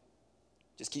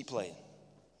 Just keep playing.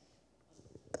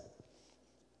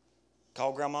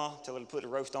 Call Grandma, tell her to put the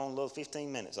roast on a little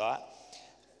 15 minutes, all right?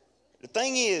 The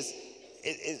thing is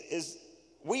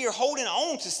we are holding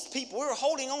on to people. We're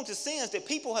holding on to sins that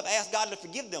people have asked God to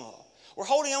forgive them of. We're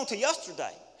holding on to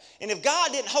yesterday. And if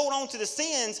God didn't hold on to the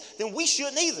sins, then we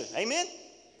shouldn't either. Amen?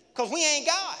 Because we ain't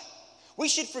God. We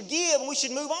should forgive and we should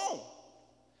move on.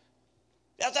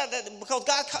 Because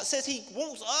God says he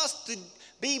wants us to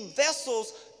be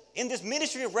vessels in this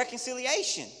ministry of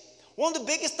reconciliation. One of the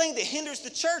biggest things that hinders the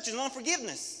church is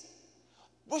unforgiveness.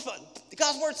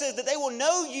 God's word says that they will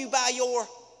know you by your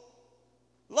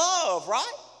love,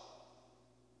 right?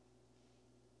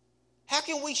 How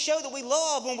can we show that we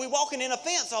love when we're walking in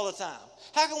offense all the time?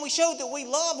 How can we show that we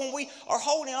love when we are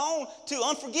holding on to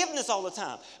unforgiveness all the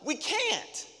time? We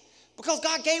can't. Because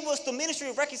God gave us the ministry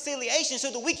of reconciliation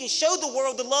so that we can show the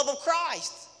world the love of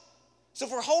Christ. So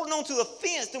if we're holding on to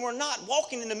offense, then we're not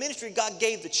walking in the ministry God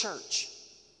gave the church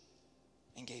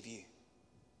and gave you.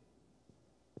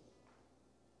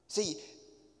 See,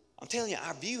 I'm telling you,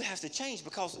 our view has to change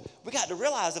because we got to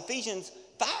realize Ephesians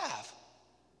 5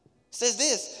 says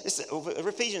this. It's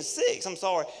Ephesians 6,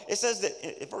 It says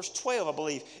that in verse 12, I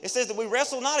believe. It says that we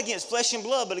wrestle not against flesh and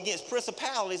blood, but against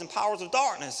principalities and powers of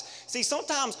darkness. See,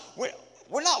 sometimes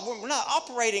we're not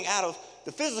operating out of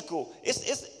the physical.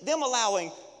 It's them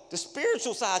allowing the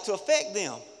spiritual side to affect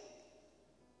them.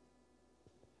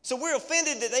 So we're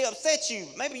offended that they upset you.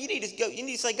 Maybe you need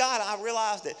to say, God, I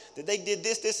realize that they did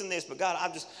this, this, and this, but God,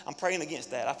 I'm praying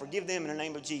against that. I forgive them in the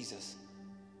name of Jesus.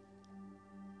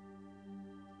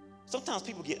 Sometimes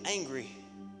people get angry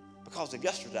because of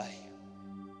yesterday,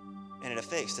 and it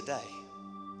affects today.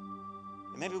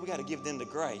 And maybe we got to give them the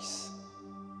grace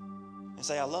and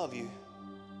say, I love you.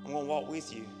 I'm going to walk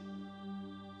with you,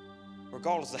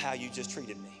 regardless of how you just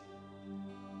treated me.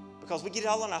 Because we get it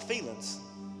all in our feelings.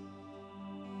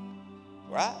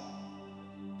 Right?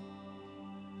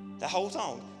 That whole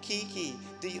song, Kiki,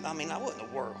 I wasn't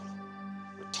a world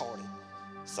retarded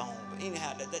song, but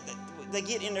anyhow, they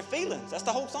get in their feelings. That's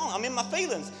the whole song. I'm in my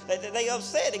feelings. They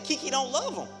upset that Kiki don't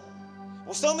love them.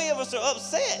 Well, so many of us are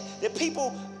upset that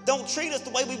people don't treat us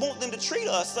the way we want them to treat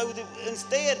us. So that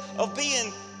instead of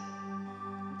getting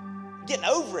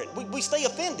over it, we stay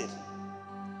offended.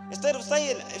 Instead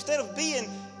of being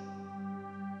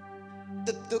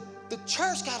the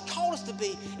church God called us to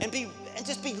be and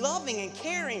just be loving and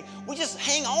caring, we just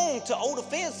hang on to old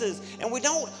offenses and we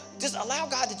don't just allow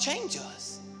God to change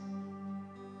us.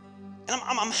 And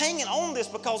I'm hanging on this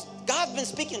because God's been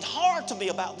speaking hard to me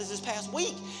about this past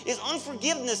week. Is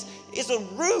unforgiveness is a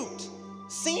root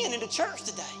sin in the church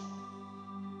today.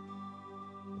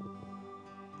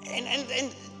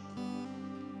 And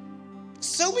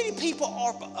so many people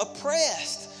are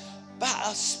oppressed by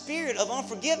a spirit of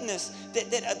unforgiveness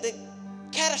that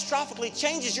catastrophically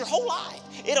changes your whole life.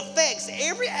 It affects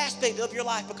every aspect of your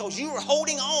life because you are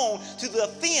holding on to the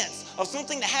offense of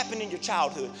something that happened in your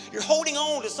childhood. You're holding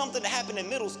on to something that happened in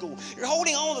middle school. You're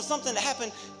holding on to something that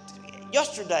happened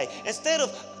yesterday. Instead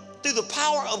of through the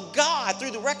power of God,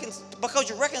 because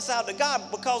you're reconciled to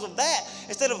God because of that,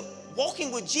 instead of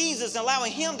walking with Jesus and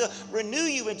allowing him to renew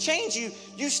you and change you,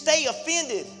 you stay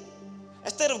offended.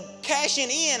 Instead of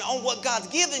cashing in on what God's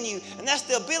given you, and that's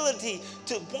the ability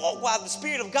to walk by the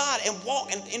Spirit of God and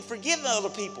walk and forgive other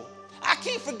people. I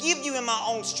can't forgive you in my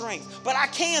own strength, but I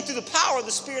can through the power of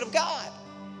the Spirit of God.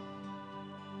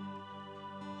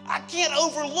 I can't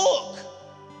overlook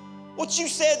what you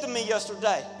said to me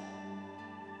yesterday,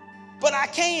 but I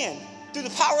can through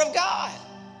the power of God.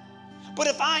 But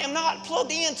if I am not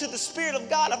plugged into the Spirit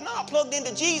of God, if I'm not plugged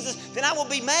into Jesus, then I will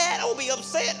be mad, I will be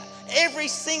upset every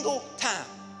single time.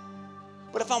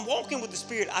 But if I'm walking with the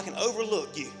Spirit, I can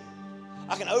overlook you.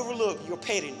 I can overlook your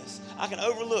pettiness. I can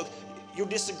overlook your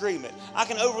disagreement. I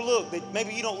can overlook that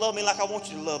maybe you don't love me like I want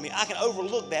you to love me. I can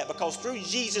overlook that because through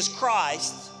Jesus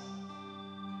Christ,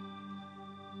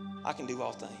 I can do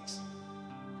all things.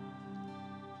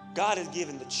 God has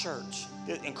given the church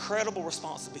the incredible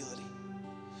responsibility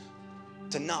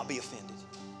to not be offended.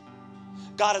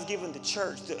 God has given the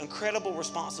church the incredible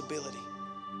responsibility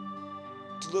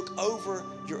to look over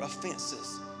your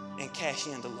offenses and cash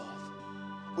in the love.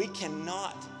 We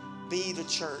cannot be the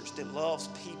church that loves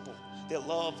people, that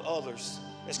love others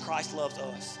as Christ loves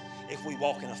us, if we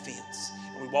walk in offense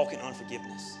and we walk in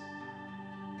unforgiveness.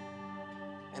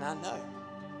 And I know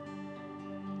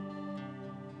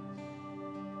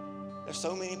there's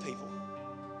so many people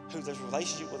whose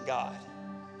relationship with God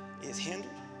is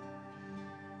hindered.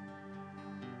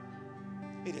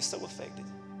 It is so affected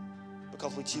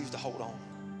because we choose to hold on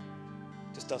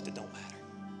to stuff that don't matter.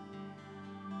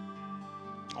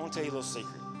 I want to tell you a little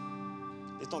secret.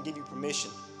 This don't give you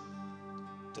permission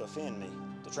to offend me,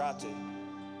 to try to.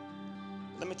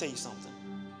 Let me tell you something.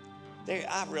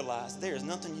 I've realized there is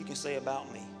nothing you can say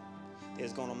about me that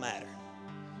is going to matter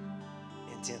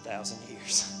in 10,000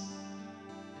 years.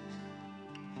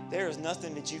 There is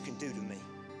nothing that you can do to me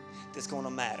that's going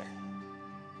to matter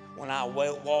when I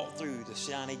walk through the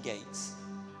shiny gates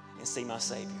and see my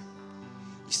Savior.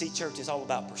 You see, church, is all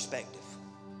about perspective.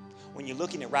 When you're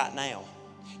looking at right now,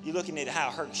 you're looking at how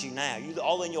it hurts you now. You're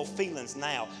all in your feelings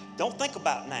now. Don't think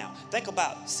about now. Think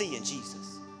about seeing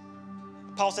Jesus.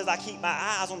 Paul says, I keep my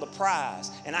eyes on the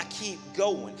prize and I keep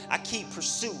going. I keep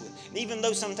pursuing. And even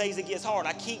though some days it gets hard,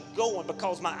 I keep going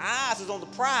because my eyes is on the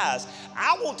prize.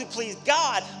 I want to please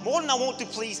God more than I want to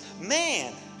please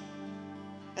man.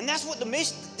 And that's what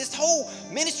this whole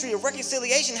ministry of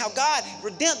reconciliation, how God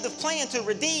redemptive plan to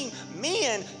redeem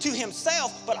men to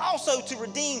himself, but also to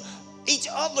redeem each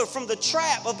other from the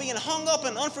trap of being hung up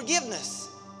in unforgiveness.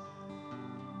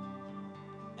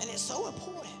 And it's so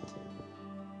important.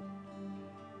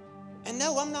 And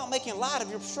no, I'm not making light of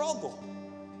your struggle.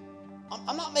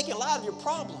 I'm not making light of your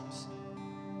problems.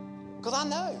 Because I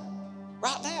know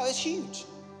right now it's huge.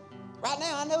 Right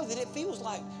now I know that it feels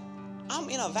like I'm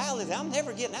in a valley that I'm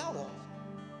never getting out of.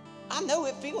 I know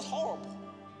it feels horrible.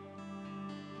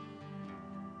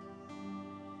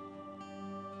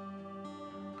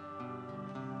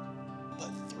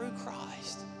 But through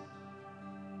Christ,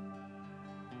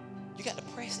 you got to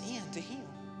press into him.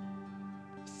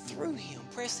 Through him,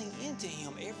 pressing into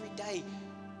him every day,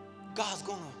 God's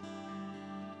going to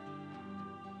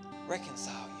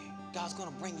reconcile you. God's going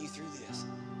to bring you through this.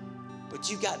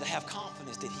 But you got to have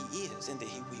confidence that he is and that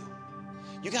he will.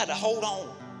 You got to hold on.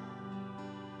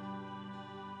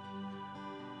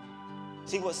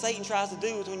 See, what Satan tries to do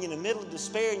is when you're in the middle of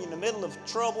despair, you're in the middle of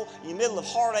trouble, you're in the middle of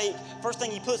heartache, first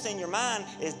thing he puts in your mind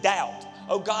is doubt.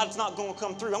 Oh, God's not going to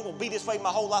come through. I'm going to be this way my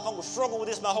whole life. I'm going to struggle with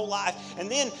this my whole life.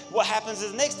 And then what happens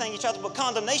is the next thing he tries to put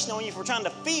condemnation on you for trying to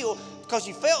feel because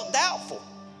you felt doubtful.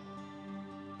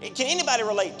 Can anybody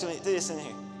relate to this in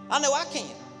here? I know I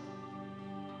can.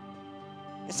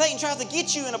 And Satan tries to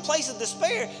get you in a place of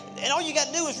despair. And all you got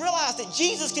to do is realize that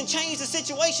Jesus can change the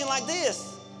situation like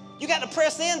this. You got to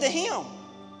press into him.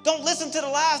 Don't listen to the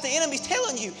lies the enemy's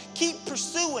telling you. Keep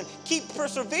pursuing. Keep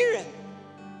persevering.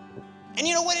 And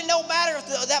you know what? It don't matter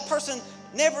if that person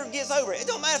never gets over it. It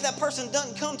don't matter if that person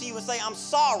doesn't come to you and say, I'm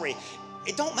sorry.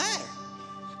 It don't matter.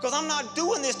 Because I'm not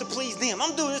doing this to please them.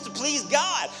 I'm doing this to please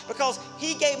God because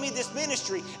he gave me this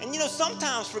ministry. And you know,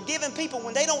 sometimes forgiving people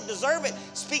when they don't deserve it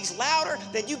speaks louder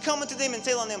than you coming to them and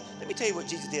telling them, let me tell you what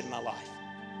Jesus did in my life.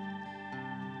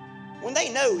 When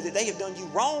they know that they have done you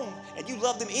wrong and you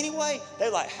love them anyway, they're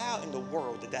like, how in the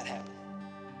world did that happen?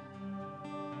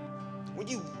 When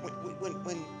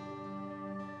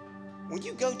when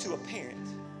you go to a parent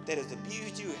that has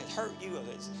abused you, has hurt you, or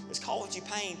has caused you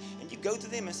pain, and you go to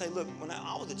them and say, look, when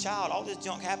I was a child, all this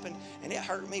junk happened, and it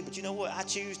hurt me, but you know what? I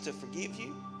choose to forgive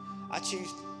you. I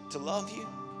choose to love you.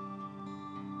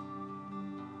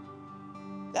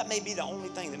 That may be the only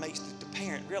thing that makes the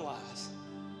parent realize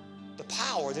the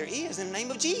power there is in the name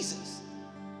of Jesus.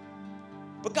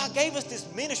 But God gave us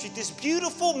this ministry, this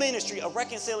beautiful ministry of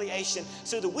reconciliation,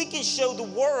 so that we can show the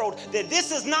world that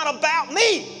this is not about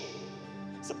me.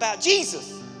 It's about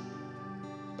Jesus.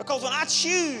 Because when I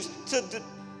choose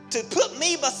to put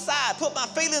me beside, put my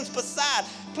feelings beside,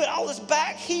 put all this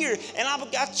back here, and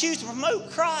I choose to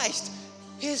promote Christ,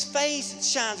 his face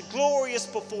shines glorious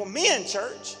before men,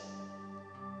 church.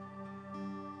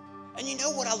 And you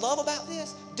know what I love about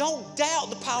this? Don't doubt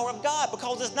the power of God,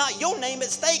 because it's not your name at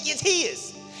stake, it's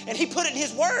his. And he put it in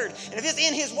his word. And if it's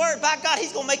in his word, by God,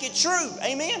 he's going to make it true.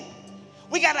 Amen?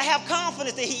 We got to have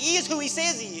confidence that he is who he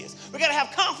says he is. We got to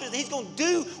have confidence that he's going to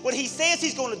do what he says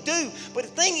he's going to do. But the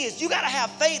thing is, you got to have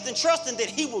faith and trust in that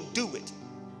he will do it.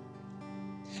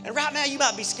 And right now, you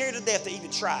might be scared to death to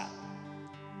even try.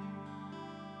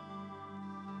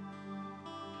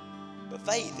 But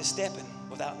faith is stepping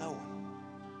without knowing.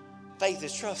 Faith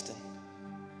is trusting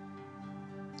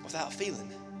without feeling.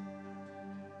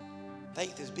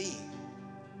 Faith is being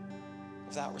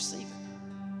without receiving.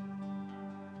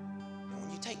 And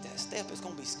when you take that step, it's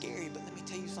going to be scary, but let me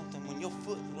tell you something. When your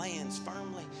foot lands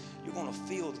firmly, you're going to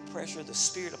feel the pressure of the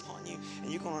Spirit upon you,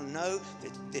 and you're going to know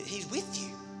that he's with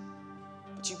you.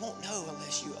 But you won't know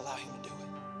unless you allow him to do it.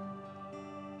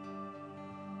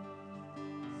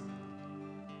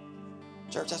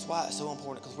 Church, that's why it's so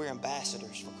important, because we're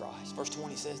ambassadors for Christ. Verse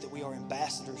 20 says that we are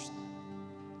ambassadors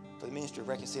for the ministry of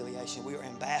reconciliation. We are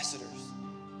ambassadors.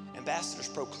 Ambassadors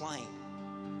proclaim.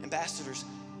 Ambassadors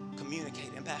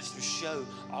communicate. Ambassadors show.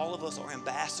 All of us are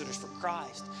ambassadors for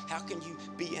Christ. How can you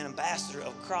be an ambassador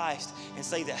of Christ and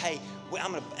say that, hey,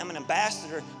 I'm an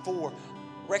ambassador for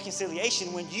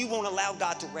reconciliation when you won't allow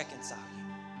God to reconcile you?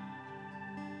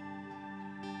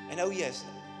 And oh yes,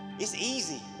 it's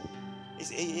easy.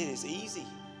 It is easy.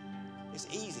 It's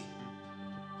easy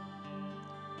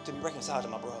to be reconciled to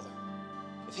my brother.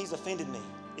 If he's offended me,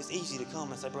 it's easy to come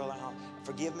and say, brother,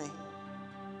 forgive me.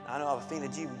 I know I've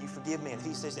offended you. Will you forgive me? And if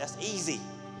he says, that's easy,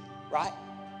 right?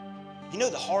 You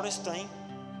know the hardest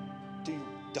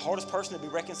person to be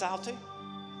reconciled to?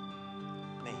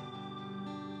 Me.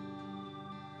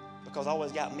 Because I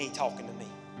always got me talking to me.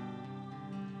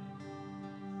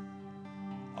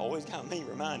 Always got me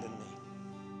reminding me.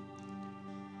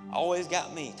 Always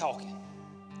got me talking.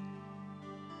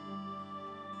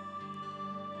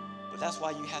 But that's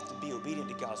why you have to be obedient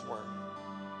to God's word.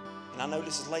 And I know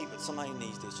this is late, but somebody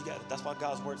needs this. That's why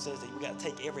God's word says that we got to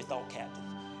take every thought captive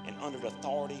and under the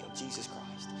authority of Jesus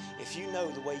Christ. If you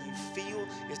know the way you feel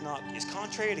is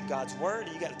contrary to God's word,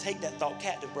 you got to take that thought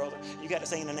captive, brother. You got to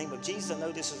say, in the name of Jesus, I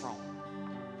know this is wrong.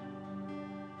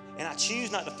 And I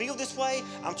choose not to feel this way.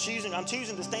 I'm choosing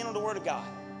to stand on the word of God.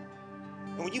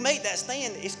 And when you make that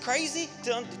stand, it's crazy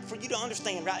for you to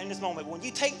understand right in this moment. When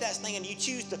you take that stand, you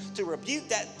choose to rebuke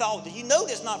that thought that you know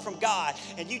that's not from God,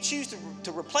 and you choose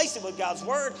to replace it with God's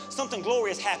word, something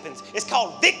glorious happens. It's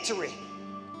called victory.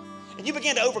 And you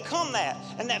begin to overcome that.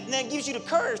 And that gives you the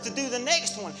courage to do the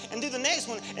next one and do the next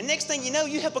one. And next thing you know,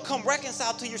 you have become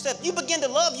reconciled to yourself. You begin to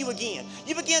love you again.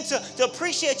 You begin to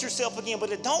appreciate yourself again.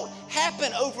 But it don't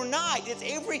happen overnight. It's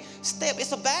every step.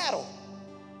 It's a battle.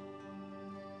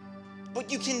 But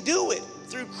you can do it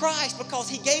through Christ, because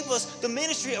he gave us the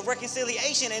ministry of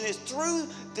reconciliation, and it's through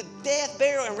the death,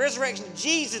 burial, and resurrection of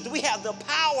Jesus that we have the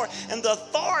power and the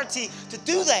authority to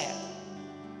do that.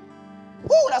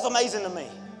 Woo, that's amazing to me.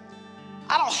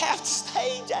 I don't have to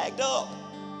stay jacked up.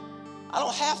 I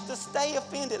don't have to stay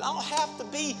offended. I don't have to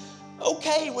be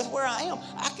okay with where I am.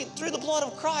 Through the blood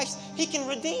of Christ, he can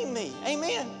redeem me.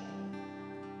 Amen.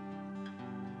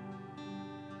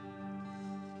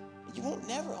 You won't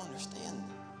never understand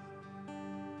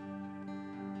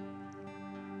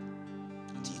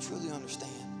until you truly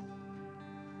understand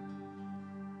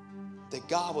that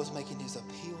God was making his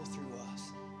appeal through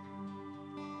us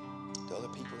to other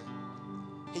people.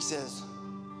 He says,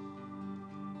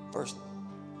 verse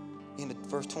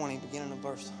 20, beginning of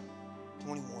verse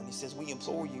 21, he says, we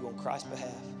implore you on Christ's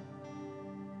behalf,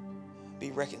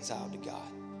 be reconciled to God.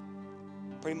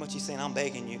 Pretty much he's saying, I'm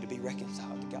begging you to be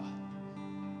reconciled to God.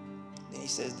 Then he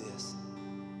says this,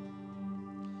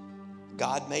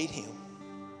 God made him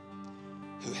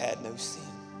who had no sin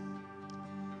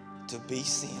to be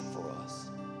sin for us,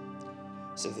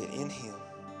 so that in him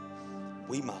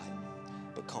we might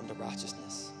become the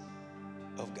righteousness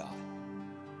of God.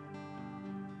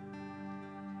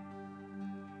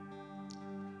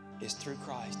 It's through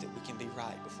Christ that we can be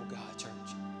right before God, church.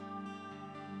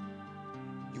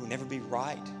 You will never be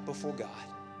right before God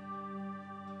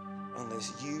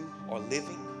unless you are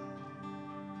living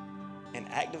and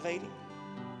activating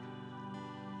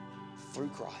through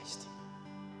Christ.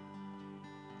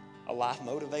 A life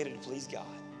motivated to please God.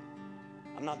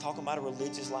 I'm not talking about a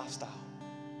religious lifestyle.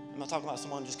 I'm not talking about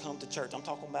someone just come to church. I'm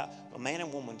talking about a man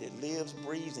and woman that lives,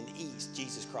 breathes, and eats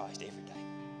Jesus Christ every day.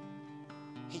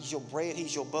 He's your bread.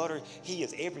 He's your butter. He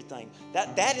is everything.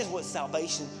 That is what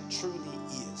salvation truly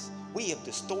is. We have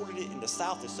distorted it, and the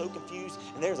South is so confused,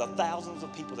 and there's thousands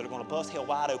of people that are going to bust hell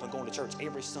wide open going to church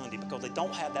every Sunday because they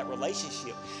don't have that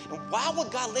relationship. And why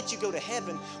would God let you go to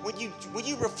heaven when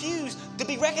you refuse to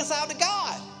be reconciled to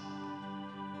God?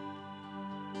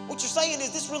 What you're saying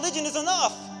is this religion is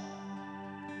enough.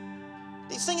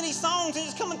 He's singing these songs and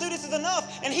just coming through this is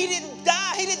enough. And he didn't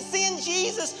die. He didn't send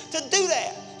Jesus to do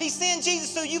that. He sent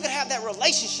Jesus so you could have that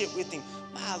relationship with him.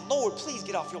 My Lord, please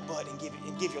get off your butt and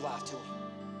give your life to him.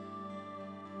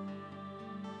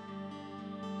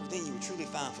 Then you would truly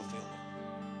find fulfillment.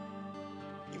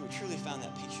 You would truly find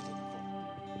that peace you're looking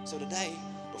for. So today,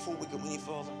 before we go any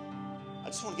further, I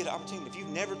just want to get an opportunity. If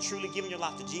you've never truly given your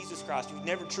life to Jesus Christ, you've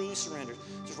never truly surrendered,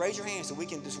 just raise your hand so we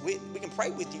can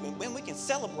pray with you and when we can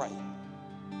celebrate.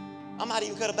 I might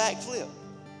even cut a backflip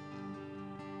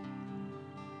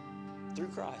through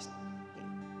Christ.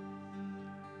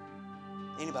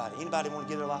 Anybody want to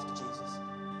give their life to Jesus?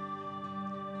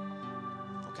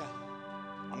 Okay.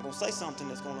 I'm going to say something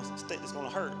that's going to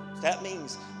hurt. That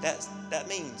means that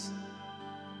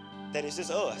it's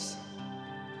just us.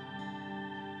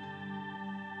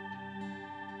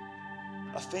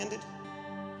 Offended,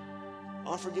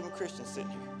 unforgiving Christians sitting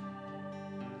here.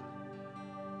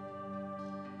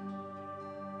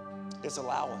 It's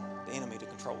allowing the enemy to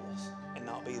control us and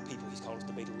not be the people he's called us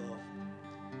to be to love.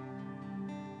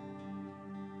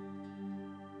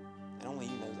 And only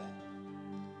you know that.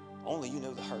 Only you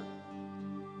know the hurt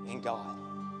in God.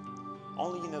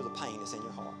 Only you know the pain that's in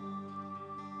your heart.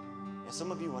 And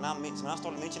some of you, when I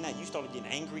started mentioning that, you started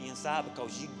getting angry inside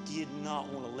because you did not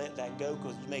want to let that go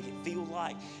because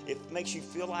it makes you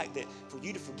feel like that for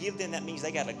you to forgive them, that means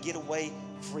they got a getaway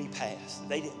free pass.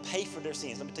 They didn't pay for their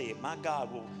sins. Let me tell you, my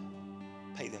God will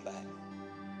pay them back.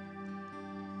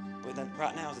 But then,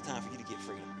 right now is the time for you to get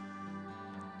freedom.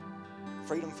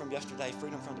 Freedom from yesterday,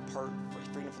 freedom from the hurt,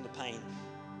 freedom from the pain,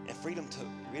 and freedom to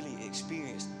really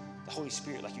experience the Holy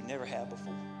Spirit like you never have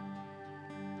before.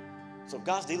 So if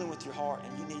God's dealing with your heart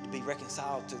and you need to be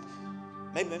reconciled to,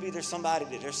 maybe there's somebody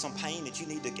that there's some pain that you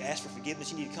need to ask for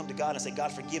forgiveness. You need to come to God and say,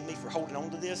 God, forgive me for holding on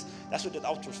to this. That's what the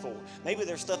altar's for. Maybe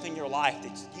there's stuff in your life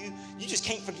that you just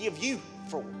can't forgive you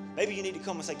for. Maybe you need to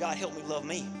come and say, God, help me love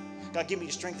me. God, give me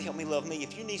the strength to help me love me.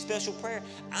 If you need special prayer,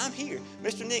 I'm here.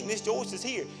 Mr. Nick, Miss Joyce is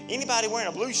here. Anybody wearing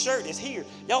a blue shirt is here.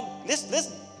 Y'all,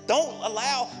 let's don't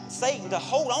allow Satan to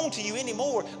hold on to you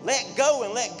anymore. Let go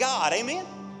and let God. Amen?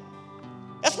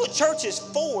 That's what church is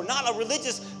for, not a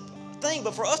religious thing,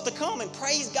 but for us to come and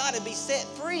praise God and be set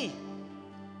free.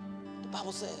 The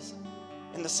Bible says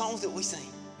in the songs that we sing,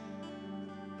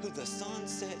 who the Son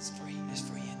sets free is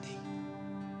free indeed.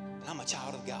 And I'm a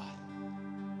child of God.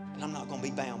 And I'm not going to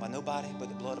be bound by nobody but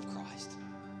the blood of Christ.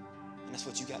 And that's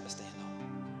what you got to stand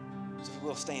on. So if you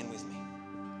will, stand with me.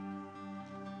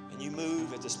 And you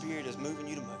move as the Spirit is moving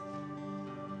you to move.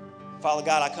 Father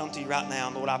God, I come to you right now.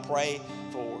 And Lord, I pray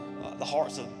for the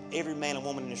hearts of every man and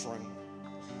woman in this room.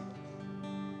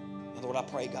 And Lord, I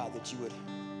pray, God, that you would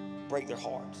break their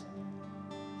hearts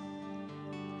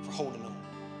for holding on.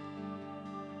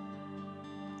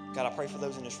 God, I pray for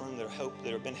those in this room that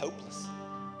have been hopeless,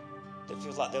 that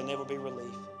feels like they'll never be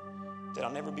relief, that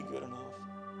I'll never be good enough.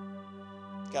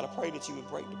 God, I pray that you would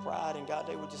break the pride, and God,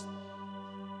 they would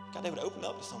open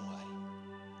up to somebody.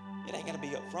 It ain't got to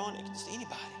be up front. It could just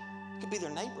anybody. It could be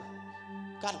their neighbor.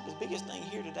 God, the biggest thing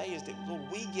here today is that, Lord,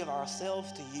 we give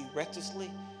ourselves to you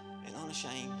recklessly and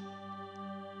unashamed.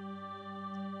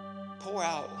 Pour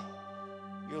out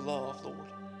your love, Lord,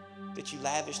 that you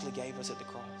lavishly gave us at the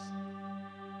cross.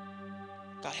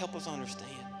 God, help us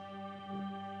understand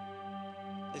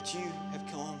that you have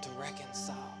come to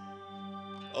reconcile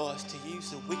us to you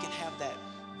so we can have that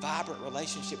vibrant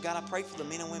relationship. God, I pray for the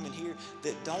men and women here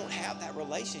that don't have that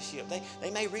relationship.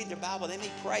 They may read their Bible, they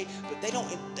may pray, but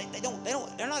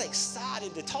they're not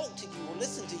excited to talk to you or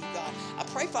listen to you, God. I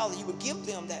pray, Father, you would give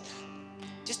them that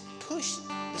just push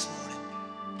this morning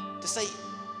to say,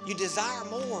 you desire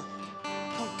more.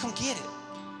 Come get it.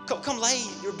 Come lay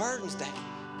your burdens down.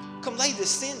 Come lay this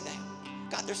sin down.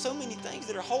 God, there's so many things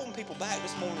that are holding people back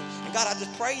this morning. And God, I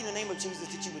just pray in the name of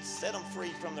Jesus that you would set them free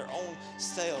from their own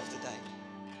selves today.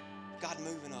 God,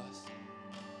 move in us.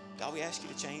 God, we ask you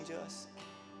to change us.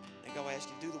 And God, we ask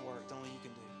you to do the work that only you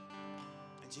can do.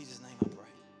 In Jesus' name I pray.